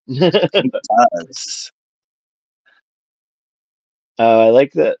lot. He does. I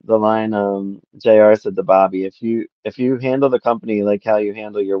like the line JR said to Bobby, if you handle the company like how you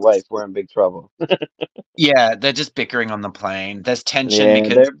handle your wife, we're in big trouble. Yeah, they're just bickering on the plane. There's tension Yeah,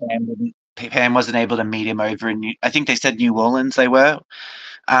 because Pam wasn't able to meet him over in I think they said New Orleans they were.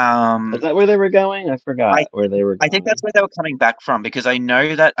 is Um, that where they were going? I I forgot where they were I think that's going. where they were coming back from because I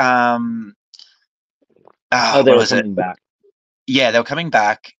know that Oh, they what were was it? coming back. Yeah, they were coming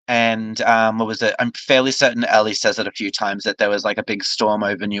back, and what was it? I'm fairly certain Ellie says it a few times that there was like a big storm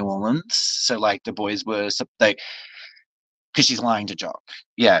over New Orleans. So like the boys were they because she's lying to Jock.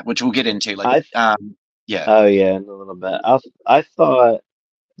 Yeah, which we'll get into. Like, I yeah. Oh yeah, in a little bit. I thought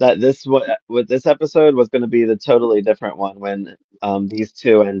that this what this episode was going to be the totally different one when these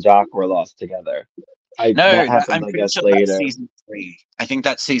two and Jock were lost together. I No, that happens I'm I pretty guess sure that's later. season three. I think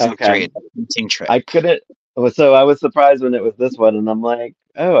that's season three, Okay. a hunting trip. I couldn't so I was surprised when it was this one and I'm like,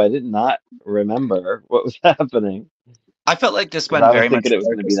 "Oh, I did not remember what was happening." I felt like this Because one I was very much thinking it was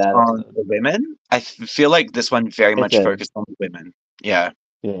going to be focused that on episode. the women. Feel like this one very It much did. focused on the women. Yeah,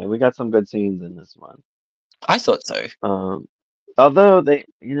 Yeah, we got some good scenes in this one. I thought so. Um, Although they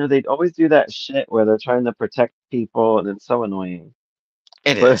always do that shit where they're trying to protect people, and it's so annoying.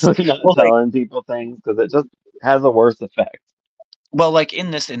 It Where is. they're not Well, like, telling people things because it just has a worse effect. like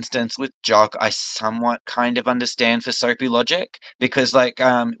in this instance with Jock, I somewhat kind of understand for Soapy logic because, like,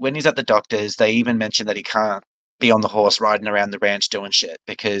 when he's at the doctor's, they even mention that he can't be on the horse riding around the ranch doing shit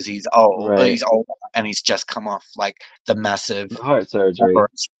because he's old. Right. He's old and he's just come off like the massive The heart surgery.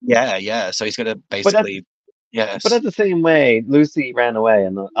 operation. Yeah, yeah. So he's got to But at basically, but yes. at the same way, Lucy ran away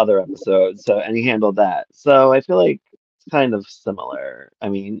in the other episode, so and he handled that. So I feel like it's kind of similar. I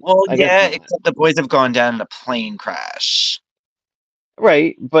mean, Well, I guess yeah, not. except the boys have gone down in a plane crash.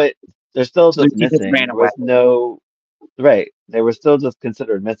 Right, but they're still just Lucy just missing. ran There away. was no right. They were still just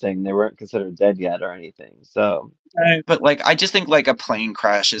considered missing. They weren't considered dead yet or anything. So No, but like, I just think like a plane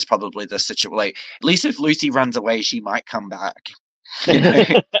crash is probably the situation. Like, at least if Lucy runs away, she might come back. You know,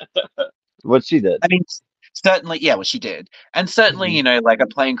 what she did. I mean, certainly, yeah, well, she did, and certainly, Mhm. like a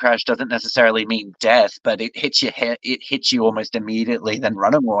plane crash doesn't necessarily mean death, but it hits your head, it hits you almost immediately. Then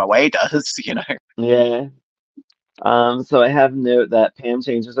running away does, you know. Yeah. So I have note that Pam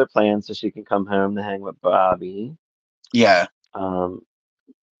changes her plans so she can come home to hang with Bobby. Yeah, Um,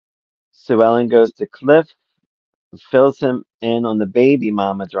 Sue Ellen goes to Cliff, fills him in on the baby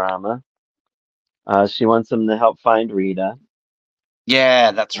mama drama. She wants him to help find Rita.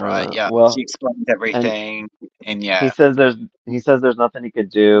 yeah, that's right. Yeah, she Well, explains and everything, and he yeah, says there's nothing he could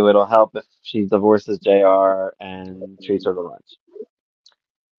do. It'll help if she divorces JR and treats her to lunch.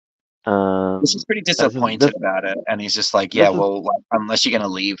 she's pretty This is disappointed about it, and he's just like, yeah, this is well, like, unless you're gonna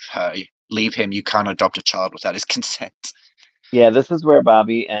leave him, you can't adopt a child without his consent. Yeah, this is where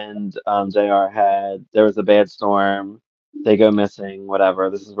Bobby and JR there was a bad storm. They go missing, whatever.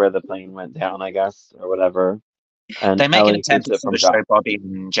 This is where the plane went down, I guess, or whatever. And They make an Ellie attempt keeps to it sort from of show Jock. Bobby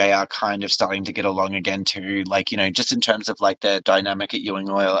and JR kind of starting to get along again too, like, just in terms of like their dynamic at Ewing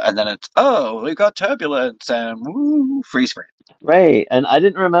Oil, and then it's, oh, we got turbulence and woo, freeze frame. Right. And I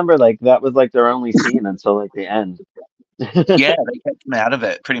didn't remember like that was like their only scene until like the end. Yeah, they kept him out of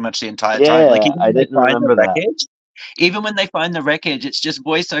it pretty much the entire time. Like Yeah, even I when they didn't find the remember that. wreckage, it's just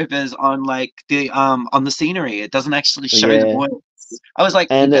voiceovers on like the on the scenery. It doesn't actually show the Yeah. boys. I was like,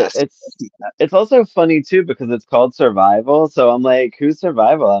 you And bastard. it's also funny too because it's called Survival. So I'm like, who's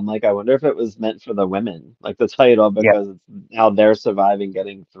Survival? I'm like, I wonder if it was meant for the women, like the title, Yeah, because it's how they're surviving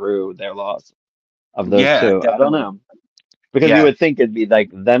getting through their loss of those yeah, two. I don't definitely. know. Because you Yeah, would think it'd be like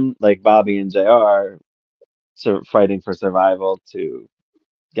them, like Bobby and JR, fighting for survival to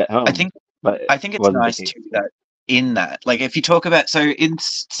get I home, think but it I think it's wasn't the nice case. too that in that, like, if you talk about, so in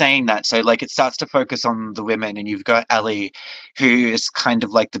saying that, so like it starts to focus on the women, and you've got Ellie, who is kind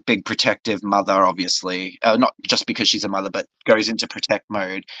of like the big protective mother, obviously, not just because she's a mother, but goes into protect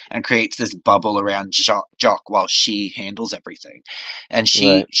mode and creates this bubble around Jock while she handles everything, and she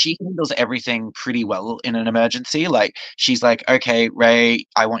Right. she handles everything pretty well in an emergency. Like she's like, okay, Ray,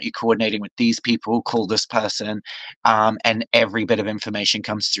 I want you coordinating with these people. Call this person, and every bit of information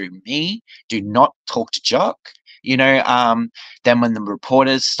comes through me. Do not talk to Jock. Then when the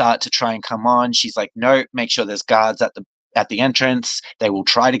reporters start to try and come on, she's like, no, make sure there's guards at the entrance. They will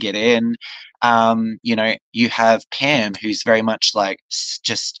try to get in. You have Pam, who's very much like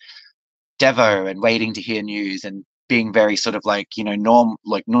just Devo and waiting to hear news and being very sort of like,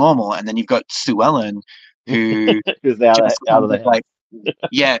 normal. And then you've got Sue Ellen, who Who's just out of kind the of like, house.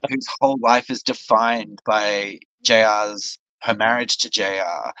 yeah, whose whole life is defined by her marriage to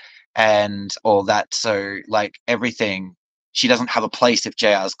JR and all that. So like everything, she doesn't have a place if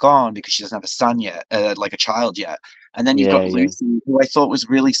JR's gone because she doesn't have a son yet, like a child yet. And then you've Yeah, got yeah. Lucy, who I thought was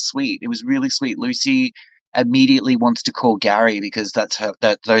really sweet. It was really sweet. Lucy immediately wants to call Gary because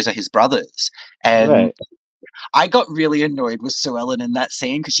those are his brothers. And Right. I got really annoyed with Sue Ellen in that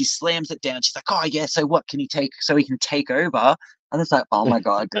scene because she slams it down. She's like, "Oh yeah, so what can he take? So he can take over?" And it's like, "Oh my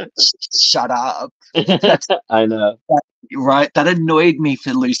god, shut up!" That's I know. Right? That annoyed me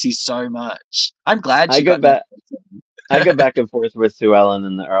for Lucy so much. I'm glad I she go got new. back. I go back and forth with Sue Ellen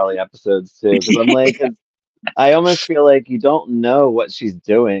in the early episodes too, because I'm like, 'cause I almost feel like you don't know what she's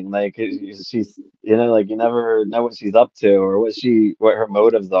doing. Like she's, like you never know what she's up to or what her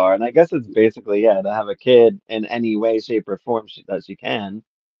motives are. And I guess it's basically, yeah, to have a kid in any way, shape, or form that she can.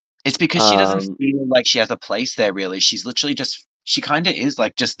 It's because she doesn't Um, feel like she has a place there, really. She's literally just, she kind of is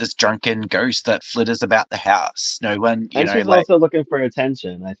like just this drunken ghost that flitters about the house. No one, and she's like, also looking for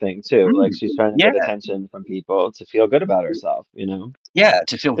attention, I think, too. Like mm, she's trying to yeah, get attention from people to feel good about herself. yeah,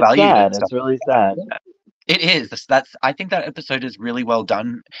 to feel It's valued and sad. stuff. It's really sad. Yeah, it is. I think that episode is really well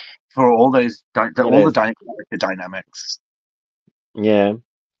done for all those, It all the is. character dynamics. Yeah.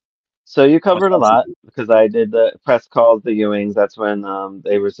 So you What's covered a else? lot because I did the press calls, the Ewings. That's when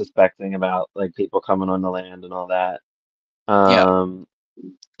they were suspecting about like people coming on the land and all that. Yeah, Um,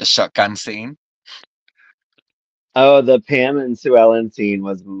 the shotgun scene. oh, the Pam and Sue Ellen scene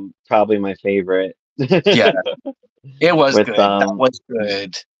was probably my favorite. Yeah, it was With good. That was good.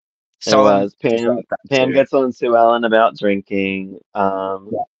 it Someone was Pam. deserved that Pam too. gets on Sue Ellen about drinking. Yeah.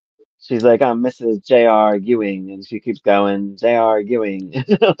 She's like, I'm Mrs. J.R. Ewing, and she keeps going, J.R. Ewing.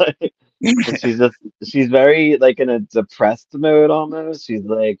 And she's very like in a depressed mode almost. She's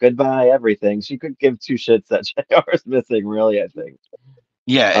like, goodbye, everything. She could give two shits that JR is missing, really, I think.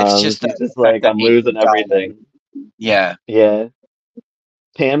 Yeah, it's just She's the just fact like, that I'm he losing died. everything. Yeah. Yeah.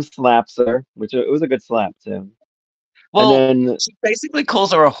 Pam slaps her, which it was a good slap too. And Well, then she basically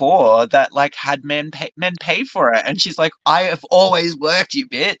calls her a whore that like had men pay for it, and she's like, "I have always worked, you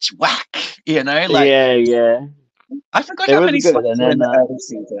bitch." Whack. Like yeah, yeah. I forgot It how was many good. slaps And were in then the early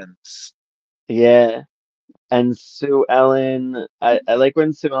seasons. yeah. And Sue Ellen, I like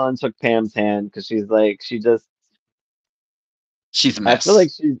when Sue Ellen took Pam's hand because she's like, She's a I feel like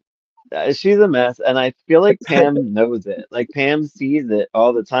mess. she's a mess, and I feel like Pam knows it. Like Pam sees it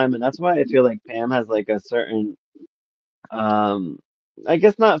all the time, and that's why I feel like Pam has like a certain, um, I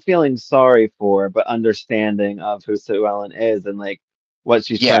guess not feeling sorry for, but understanding of who Sue Ellen is and like what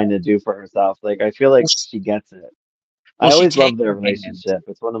she's Yeah. trying to do for herself. Like I feel like Well, she gets it. well, I she always love takes their her hand. relationship.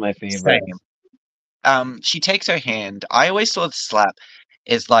 It's one of my Same. favorites. She takes her hand. I always saw the slap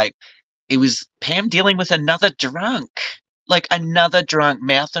as like it was Pam dealing with another drunk. Like another drunk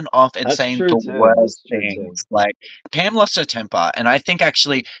mouthing off and That's saying true the too. That's worst true too. things. Like Pam lost her temper. And I think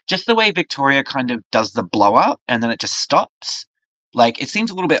actually just the way Victoria kind of does the blow up and then it just stops. Like it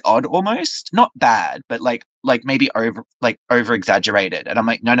seems a little bit odd almost. Not bad, but like maybe over exaggerated. And I'm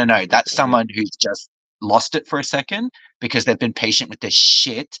like, no, no, no. That's Right. someone who's just lost it for a second because they've been patient with this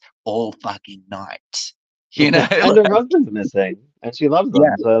shit all fucking night. And her husband's missing, and she loves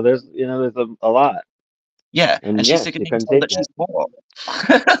Yeah, him. So there's a lot. yeah. And And she's yeah, sick of she being couldn't told take that she's it. poor.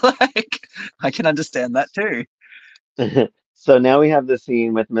 Like, I can understand that too. So now we have the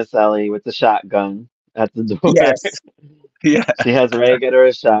scene with Miss Ellie with the shotgun at the door. Yes. Yeah. She has Ray get her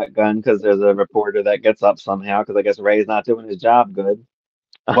a shotgun because there's a reporter that gets up somehow because I guess Ray's not doing his job good.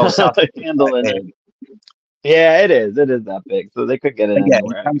 Well, South Africa's quite Handling it. big. Yeah, it is. It is that big. So they could get it But yeah, he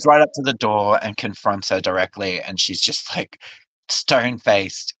anywhere, I comes guess. right up to the door and confronts her directly, and she's just like stone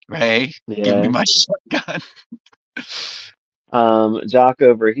faced. Ray, give me Yeah. my shotgun. Jock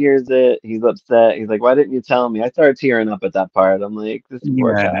overhears it. He's upset. He's like, "Why didn't you tell me?" I started tearing up at that part. I'm like, "This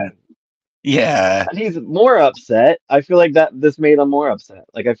poor Yeah. guy." Yeah. And he's more upset. I feel like that this made him more upset.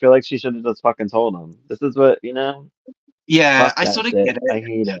 Like I feel like she should have just fucking told him. This is what. Yeah, Fuck I that sort of shit. get it. I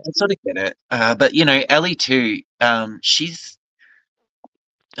hate it. I sort of get it. But Ellie too, she's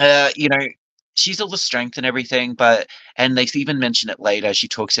you know, she's all the strength and everything, but and they even mention it later. She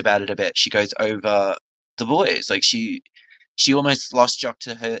talks about it a bit. She goes over the boys. Like she almost lost Jock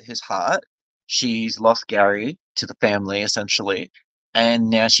to his heart. She's lost Gary to the family essentially, and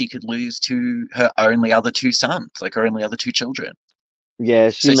now she could lose to her only other two sons, like her only other two children. Yeah,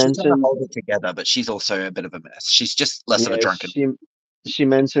 she So she's trying to mentions hold it together, but she's also a bit of a mess. She's just less of a yeah, drunken. she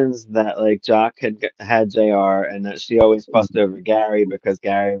mentions that like Jock had JR and that she always fussed over Gary because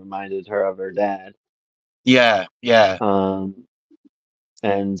Gary reminded her of her dad. Yeah, yeah. Um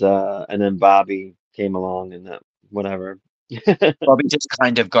and then Bobby came along and that whatever. Bobby just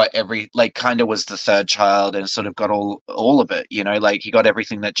kind of got kind of was the third child and sort of got all of it, like he got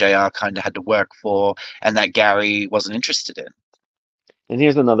everything that JR kind of had to work for and that Gary wasn't interested in. And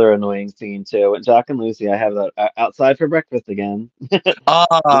here's another annoying scene too. With Jock and Lucy, I have that outside for breakfast again.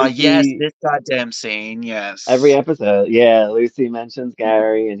 Ah, yes, Lucy, this goddamn scene, every yes. episode, yeah, Lucy mentions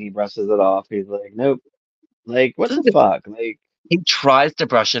Gary and he brushes it off. He's like, nope. Like, what the fuck? Like, He tries to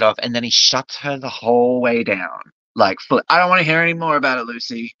brush it off and then he shuts her the whole way down. Like, I don't want to hear any more about it,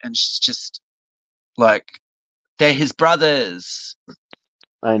 Lucy. And she's just like, They're his brothers.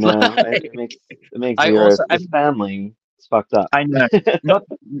 I know. It makes I zero. also, I This family is fucked up. I know. Not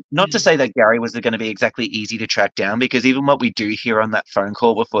not to say that Gary was going to be exactly easy to track down, because even what we do hear on that phone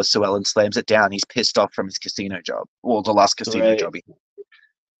call before Sue Ellen slams it down, he's pissed off from his casino job, or the last casino Right, job he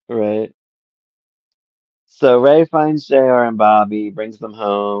right. So Ray finds JR and Bobby, brings them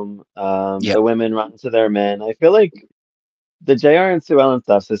home. Yeah. The women run to their men. I feel like the JR and Sue Ellen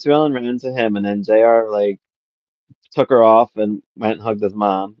stuff. So Sue Ellen ran to him, and then JR like took her off and went and hugged his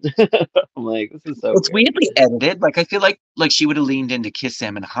mom. I'm like, this is so It's weird. weirdly edited. Like I feel like she would have leaned in to kiss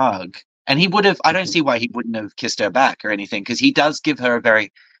him and hug, and he would have. I don't see why he wouldn't have kissed her back or anything, because he does give her a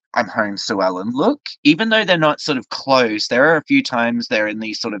very "I'm home, Sue Ellen" look. Even though they're not sort of close, there are a few times there in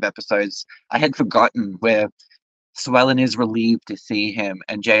these sort of episodes I had forgotten where Sue Ellen is relieved to see him,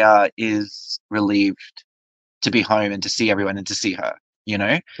 and JR is relieved to be home and to see everyone and to see her. You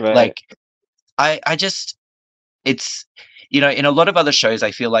know, Right. like I just it's in a lot of other shows I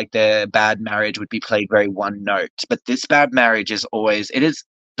feel like their bad marriage would be played very one note, but this bad marriage it is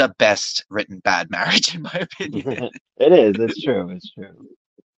the best written bad marriage in my opinion. It is. It's true. It's true.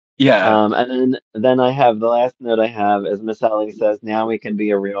 Yeah. And then I have the last note I have is Miss Ellie says, "Now we can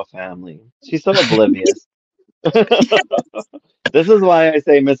be a real family." She's so oblivious. This is why I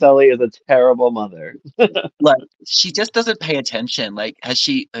say Miss Ellie is a terrible mother. Like she just doesn't pay attention. Like has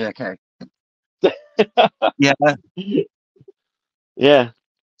she okay. Yeah, Yeah.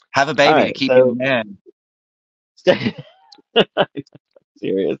 have a All baby to right. keep you a So man.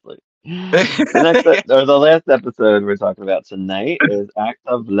 seriously, the last episode we're talking about tonight is Act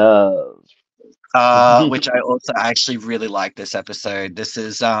of Love. Which I also actually really like this episode. This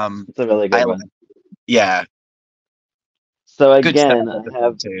is It's a really I good one. yeah, So good starter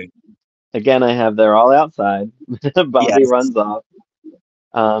episode too. I have they're all outside. Bobby Yes. runs off.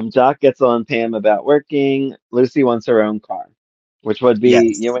 Jock gets on Pam about working. Lucy wants her own car, which would be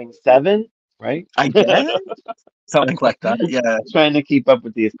Yes. Ewing 7, right? I guess something like that. Yeah. Trying to keep up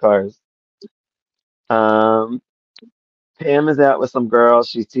with these cars. Um, Pam is out with some girls.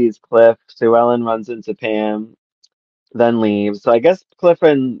 She sees Cliff. Sue Ellen runs into Pam, then leaves. So I guess Cliff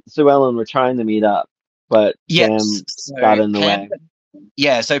and Sue Ellen were trying to meet up, but Yes. Pam So got in the Pam way.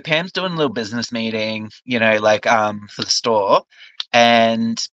 Yeah, so Pam's doing a little business meeting, like for the store,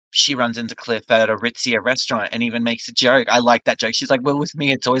 and she runs into Cliff at a ritzier restaurant and even makes a joke. I like that joke. She's like, "Well, with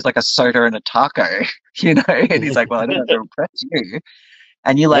me, it's always like a soda and a taco," And he's like, "Well, I don't have to impress you."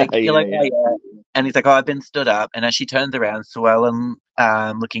 And Yeah, you're like, "Oh yeah. yeah," and he's like, "Oh, I've been stood up." And as she turns around, Suellen,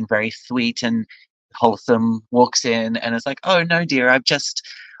 looking very sweet and wholesome, walks in and is like, "Oh no, dear, I've just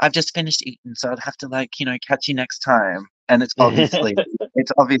finished eating, so I'd have to catch you next time." And it's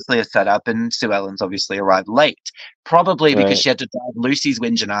obviously a setup, and Sue Ellen's obviously arrived late, probably because Right. she had to drive Lucy's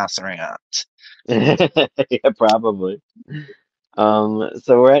whinging ass around. Yeah, probably.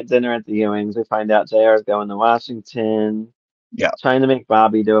 So we're at dinner at the Ewings. We find out JR is going to Washington, Yeah. trying to make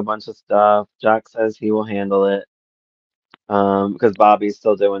Bobby do a bunch of stuff. Jock says he will handle it. Because Bobby's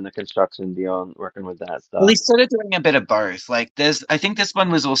still doing the construction deal and working with that Well, stuff. he's sort of doing a bit of both. Like, I think this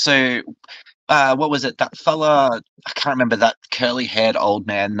one was also what was it? That fella, I can't remember, that curly haired old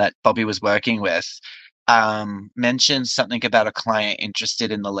man that Bobby was working with, mentioned something about a client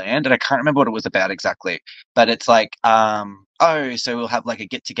interested in the land, and I can't remember what it was about exactly. But it's like, oh, so we'll have like a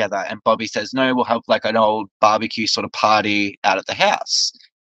get together, and Bobby says, no, we'll have like an old barbecue sort of party out at the house,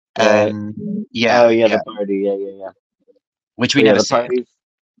 Right. and Oh yeah, yeah, yeah, the party. Yeah. which So we yeah, never the see. parties.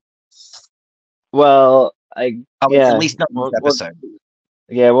 Well, I Oh, at yeah, least not in this we'll episode.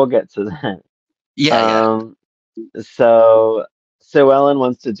 yeah, we'll get to that. Yeah, yeah. Um, so Ellen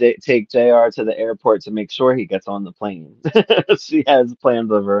wants to take JR to the airport to make sure he gets on the plane. She has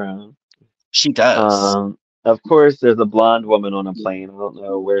plans of her own. She does. Of course, there's a blonde woman on a plane. I don't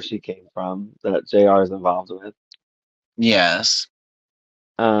know where she came from that JR is involved with. Yes.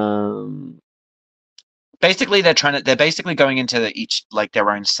 Um, Basically, they're basically going into each like their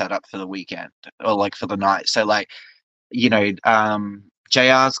own setup for the weekend or like for the night. So like,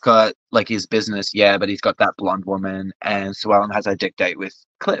 JR's got like his business, yeah, but he's got that blonde woman, and Sue Ellen has a dick date with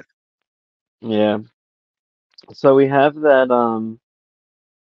Cliff. yeah. So we have that.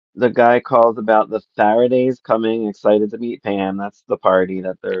 The guy calls about the Faradays coming, excited to meet Pam. That's the party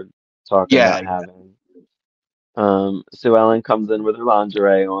that they're talking Yeah, about having. Sue Ellen comes in with her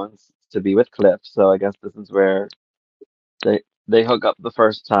lingerie on to be with Cliff, so I guess this is where they hook up the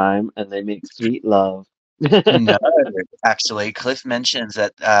first time and they make sweet love. no, actually, Cliff mentions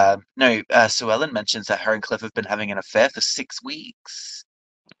that no, Sue Ellen mentions that her and Cliff have been having an affair for 6 weeks.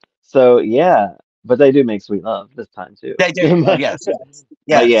 So yeah, but they do make sweet love this time too. They do. Well, yes, yes, But yes,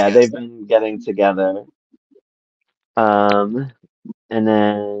 yeah, yes. they've been getting together. Um, and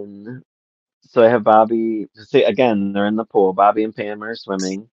then so I have Bobby. See, again, they're in the pool. Bobby and Pam are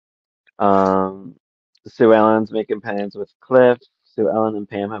swimming. Um, Sue Ellen's making plans with Cliff. Sue Ellen and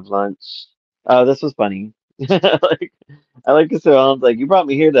Pam have lunch. Oh, this was funny. Like, I like 'cause Sue Ellen's like, you brought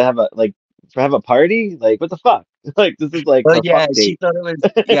me here to have a party? Like, what the fuck? Like, this is like Well, a yeah, fuck she date. thought it was.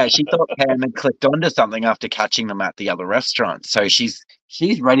 Yeah, she thought Pam had clicked onto something after catching them at the other restaurant. So she's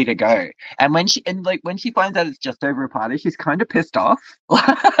ready to go. And when she finds out it's just over a party, she's kind of pissed off.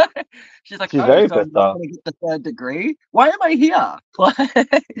 She's like, She's "Oh, very so I'm pissed not off. going to get the third degree? Why am I here?"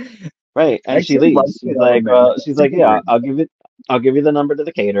 Right, and I she still love leaves. Sue She's Ellen like, though. well, she's She's like, super yeah, rude. I'll give you the number to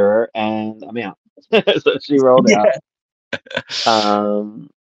the caterer, and I'm out. So she rolled out. Yeah, Um,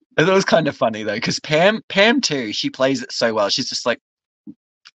 it was kind of funny though, because Pam too, she plays it so well. She's just like,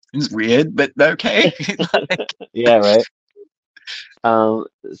 it's weird, but okay. Like, yeah, right.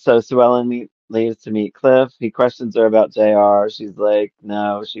 So Sue Ellen leaves to meet Cliff. He questions her about JR. She's like,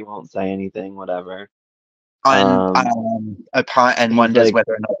 no, she won't say anything, whatever. and Um, apart and he's wonders like,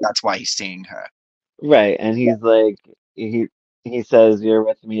 whether or not that's why he's seeing her. right, and Yeah. he's like, he says, you're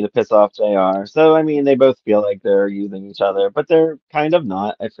with me to piss off JR. So I mean, they both feel like they're using each other, but they're kind of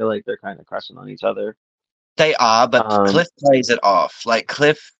not. I feel like they're kind of crushing on each other. They are, but Um, Cliff plays it off. Like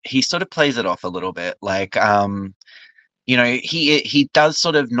Cliff, he sort of plays it off a little bit. Like, he does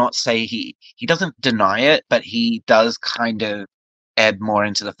sort of not say he doesn't deny it, but he does kind of ebb more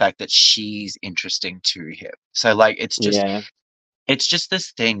into the fact that she's interesting to him. So like, yeah, it's just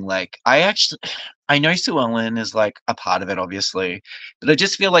this thing. Like, I know Sue Ellen is like a part of it, obviously, but I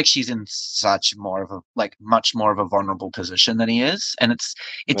just feel like she's in such more of a like much more of a vulnerable position than he is, and it's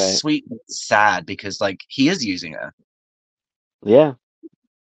right, sweet, but it's sad because like he is using her. yeah,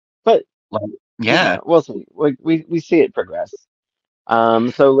 but Like, yeah. we'll see. We see it progress.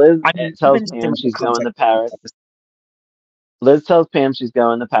 So Liz I mean, tells even just in Pam the she's going to context of Paris. the Liz tells Pam she's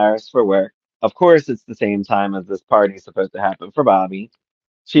going to Paris for work. Of course, it's the same time as this party's supposed to happen for Bobby.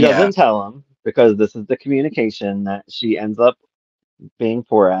 She yeah. doesn't tell him because this is the communication that she ends up being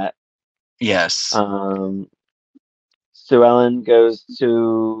poor at. Yes. Um, Sue Ellen goes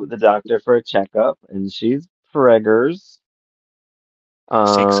to the doctor for a checkup, and she's preggers.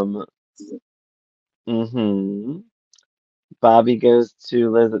 Six. Um, hmm Bobby goes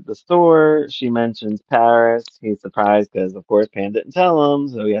to Liz at the store. She mentions Paris. He's surprised because, of course, Pam didn't tell him,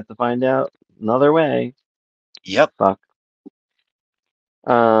 so he has to find out another way. Yep. Fuck.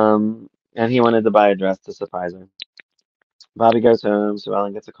 And he wanted to buy a dress to surprise her. Bobby goes home. Sue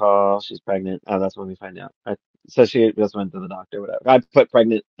Ellen gets a call. She's pregnant. Oh, that's when we find out. So she just went to the doctor, whatever. I put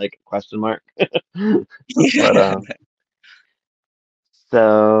pregnant like question mark. But Yeah.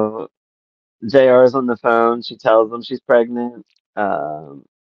 so JR is on the phone. She tells him she's pregnant. Um,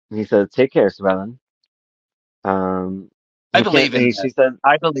 he says, "Take care, Sue Ellen." I He can't. believe him there. She says.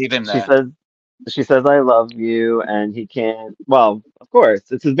 I believe him She there. says. She says, "I love you," and he can't. Well, of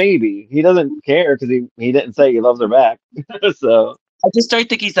course, it's his baby. He doesn't care because he didn't say he loves her back. So. I just don't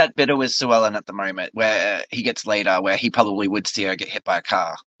think he's that bitter with Sue Ellen at the moment, where he gets later, where he probably would see her get hit by a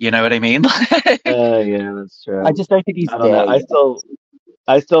car. You know what I mean? Yeah, that's I true. just don't think he's I don't know. there yet.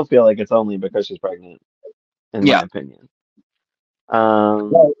 I still feel like it's only because she's pregnant, in my Yeah. opinion.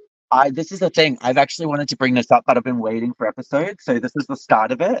 Um, Well, this is the thing. I've actually wanted to bring this up, but I've been waiting for episodes, so this is the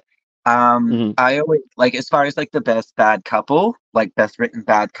start of it. mhm. I always like as far as like the best bad couple, like best written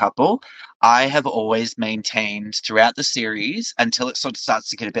bad couple, I have always maintained throughout the series until it sort of starts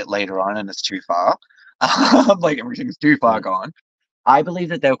to get a bit later on and it's too far. Like everything's too far Right. gone. I believe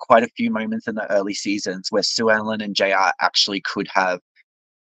that there were quite a few moments in the early seasons where Sue Ellen and JR actually could have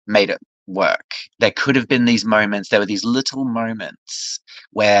made it work. There could have been these moments, there were these little moments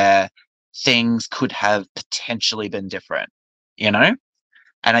where things could have potentially been different, you know?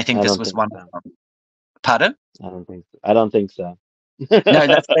 And I think I this don't was think one of so. them. Pardon? I don't think so. I don't think so. No,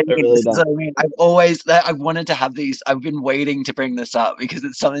 that's what I I mean. really This is don't. what I mean. I've wanted to have these. I've been waiting to bring this up because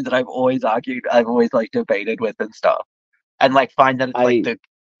it's something that I've always argued, I've always like debated with and stuff. And like find that it's like I the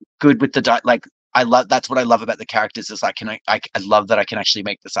good with the like I love that's what I love about the characters is I love that I can actually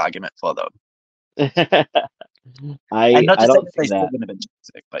make this argument for them. And not I to say don't that they see still that. wouldn't have been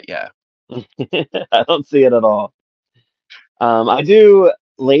toxic, but yeah. I don't see it at all. I do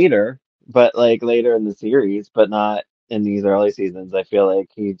later, but like later in the series, but not in these early seasons. I feel like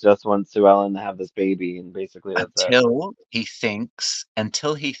he just wants Sue Ellen to have this baby, and basically that's it.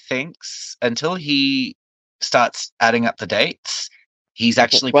 Until he starts adding up the dates, he's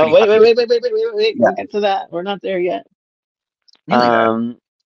actually Well, pretty wait, happy wait, with wait, it. wait, wait, wait, wait, wait. Yeah, We'll get to that. We're not there yet. nearly there. Um,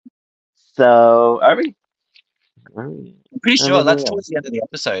 so are we? Are we? I'm pretty Oh, sure maybe that's we are. towards the end of the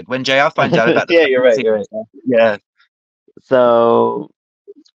episode when JR finds out about the Yeah, you're right. pregnancy You're and right. stuff. Yeah. So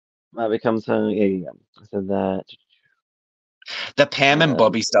Bobby comes home. Yeah. I said that. The Pam and Uh,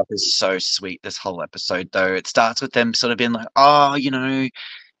 Bobby stuff is so sweet this whole episode, though. It starts with them sort of being like, oh, you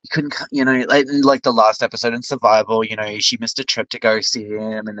couldn't, like the last episode in Survival, she missed a trip to go see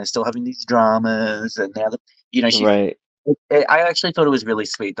him, and they're still having these dramas, and now she. right. I actually thought it was really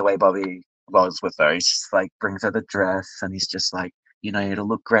sweet the way Bobby was with her. He's just like brings her the dress, and he's just like, it'll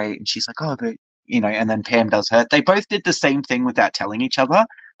look great, and she's like, oh, but and then Pam does her. They both did the same thing without telling each other,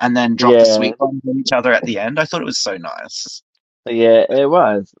 and then dropped the Yeah. sweet bombs on each other at the end. I thought it was so nice. Yeah, it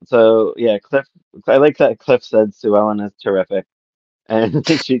was. So yeah, Cliff. I like that Cliff said Sue Ellen is terrific, and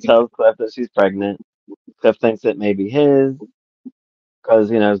she tells Cliff that she's pregnant. Cliff thinks it may be his because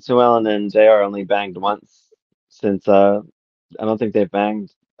Sue Ellen and JR only banged once since I don't think they've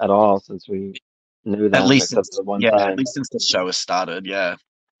banged at all since we knew At them least except for since the one yeah, at time. least since the show has started. Yeah,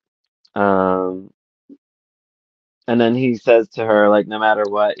 Um, and then he says to her like, no matter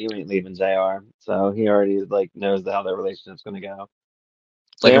what, you ain't leaving JR. So he already like knows how their relationship's gonna go.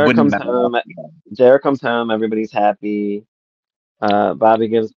 like it JR wouldn't comes matter. home. JR comes home. Everybody's happy. Bobby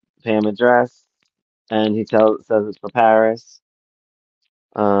gives Pam a dress, and he says it's for Paris.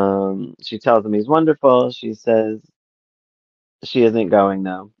 She tells him he's wonderful. She says she isn't going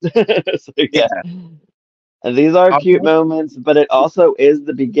though. So yeah, Yeah. and these are cute Okay. moments, but it also is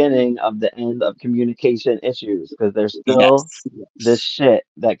the beginning of the end of communication issues because there's still Yes. this Yes. shit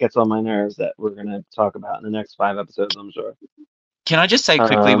that gets on my nerves that we're gonna talk about in the next 5 episodes, I'm sure. Can I just say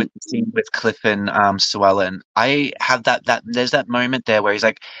quickly with Um, the scene with Cliff and Suellen, I have that there's that moment there where he's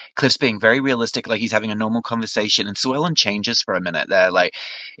like Cliff's being very realistic, like he's having a normal conversation, and Suellen changes for a minute there. Like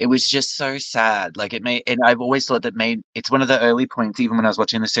it was just so sad. Like it made, and I've always thought that made it's one of the early points, even when I was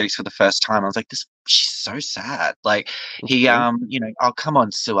watching the series for the first time, I was like, this she's so sad. Like he mhm, oh come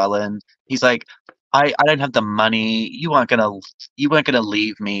on, Suellen. He's like, I don't have the money. You weren't gonna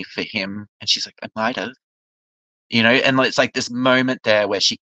leave me for him. And she's like, I might have. And it's like this moment there where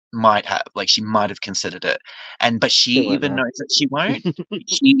she might have considered it, but she she wouldn't even have. knows that she won't.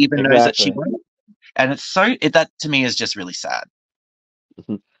 She even knows that she Exactly. won't, and that to me is just really sad.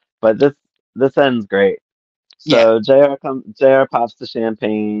 But this ends great. Yeah, So JR pops the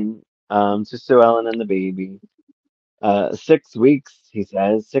champagne to Sue Ellen and the baby. 6 weeks, he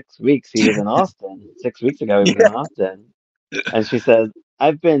says. 6 weeks he was in Austin. 6 weeks ago he was in yeah, Austin. And she says,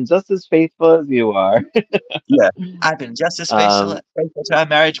 I've been just as faithful as you are. yeah. I've been just as Um, faithful to our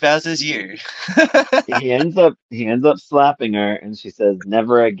marriage vows as you. he ends up slapping her and she says,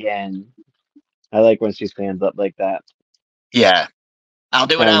 never again. I like when she stands up like that. Yeah, I'll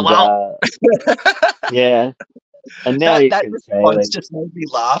do what I And want. yeah. And now that you that can say response like just made me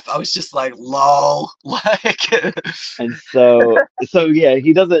laugh. I was just like, lol, like, and so yeah,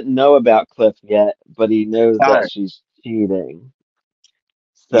 he doesn't know about Cliff yet, but he knows no, that she's cheating.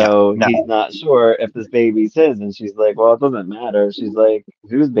 yeah, So no. he's not sure if this baby's his, and she's like, "Well, it doesn't matter." She's like,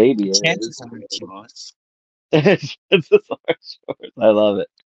 "Whose baby it is?" Chances are it's yours. It's just our shorts. I love it.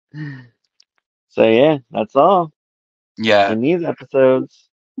 So yeah, that's all Yeah. in these episodes.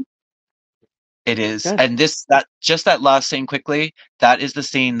 It is. Good. And that last scene quickly, that is the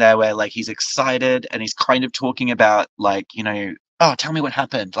scene there where like he's excited and he's kind of talking about like, oh, tell me what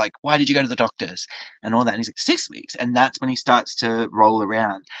happened. Like, why did you go to the doctors and all that? And he's like, 6 weeks. And that's when he starts to roll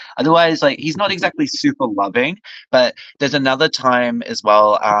around. Otherwise, like he's not exactly super loving, but there's another time as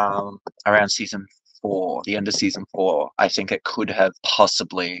well, around season 4, the end of season 4. I think they could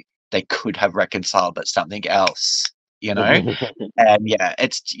have reconciled, but something else, you know? And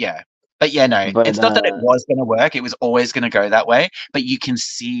yeah. But yeah, no, But it's not that it was going to work. It was always going to go that way. But you can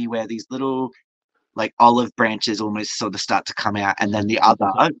see where these little like olive branches almost sort of start to come out, and then the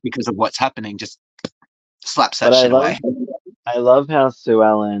other, because of what's happening, just slaps but that shit away. I love how Sue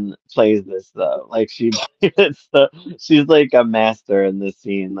Ellen plays this though. Like it's the, she's like a master in this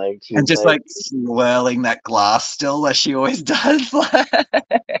scene. Like And she's just like, like swirling that glass still, as she always does.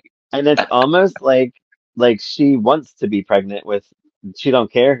 and it's almost like she wants to be pregnant with. She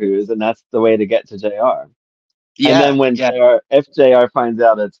don't care who's, and that's the way to get to JR. And then Yeah, when yeah. if JR finds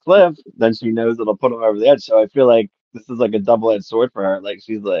out it's Cliff, then she knows it'll put him over the edge. So I feel like this is like a double-edged sword for her. Like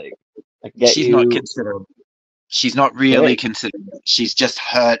she's like, I get She's not you. considered. She's not really Right. considered. She's just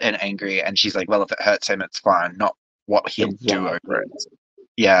hurt and angry, and she's like, well, if it hurts him, it's fine. Not what he'll do over Exactly. it.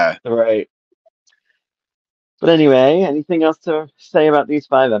 Yeah. Right. But anyway, anything else to say about these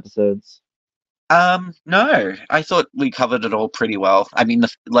 5 episodes? No, I thought we covered it all pretty well. I mean,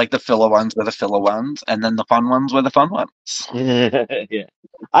 the filler ones were the filler ones, and then the fun ones were the fun ones. Yeah.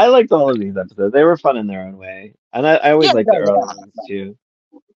 I liked all of these episodes. They were fun in their own way. And I Yeah, always like the no, early ones too.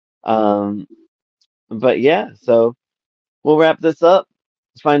 Um, but yeah, so we'll wrap this up.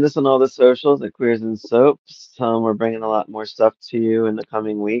 Find us on all the socials at Queers and Soaps. We're bringing a lot more stuff to you in the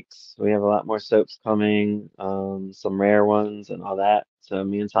coming weeks. We have a lot more soaps coming, some rare ones and all that. So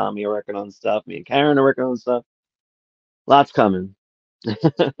me and Tommy are working on stuff. Me and Karen are working on stuff. Lots coming.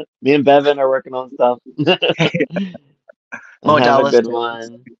 Me and Bevan are working on stuff. More Have a Dallas. good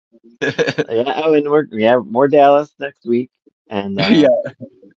one. Yeah, oh, and we have more Dallas next week. And Yeah.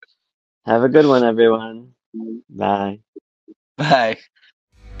 have a good one, everyone. Bye. Bye.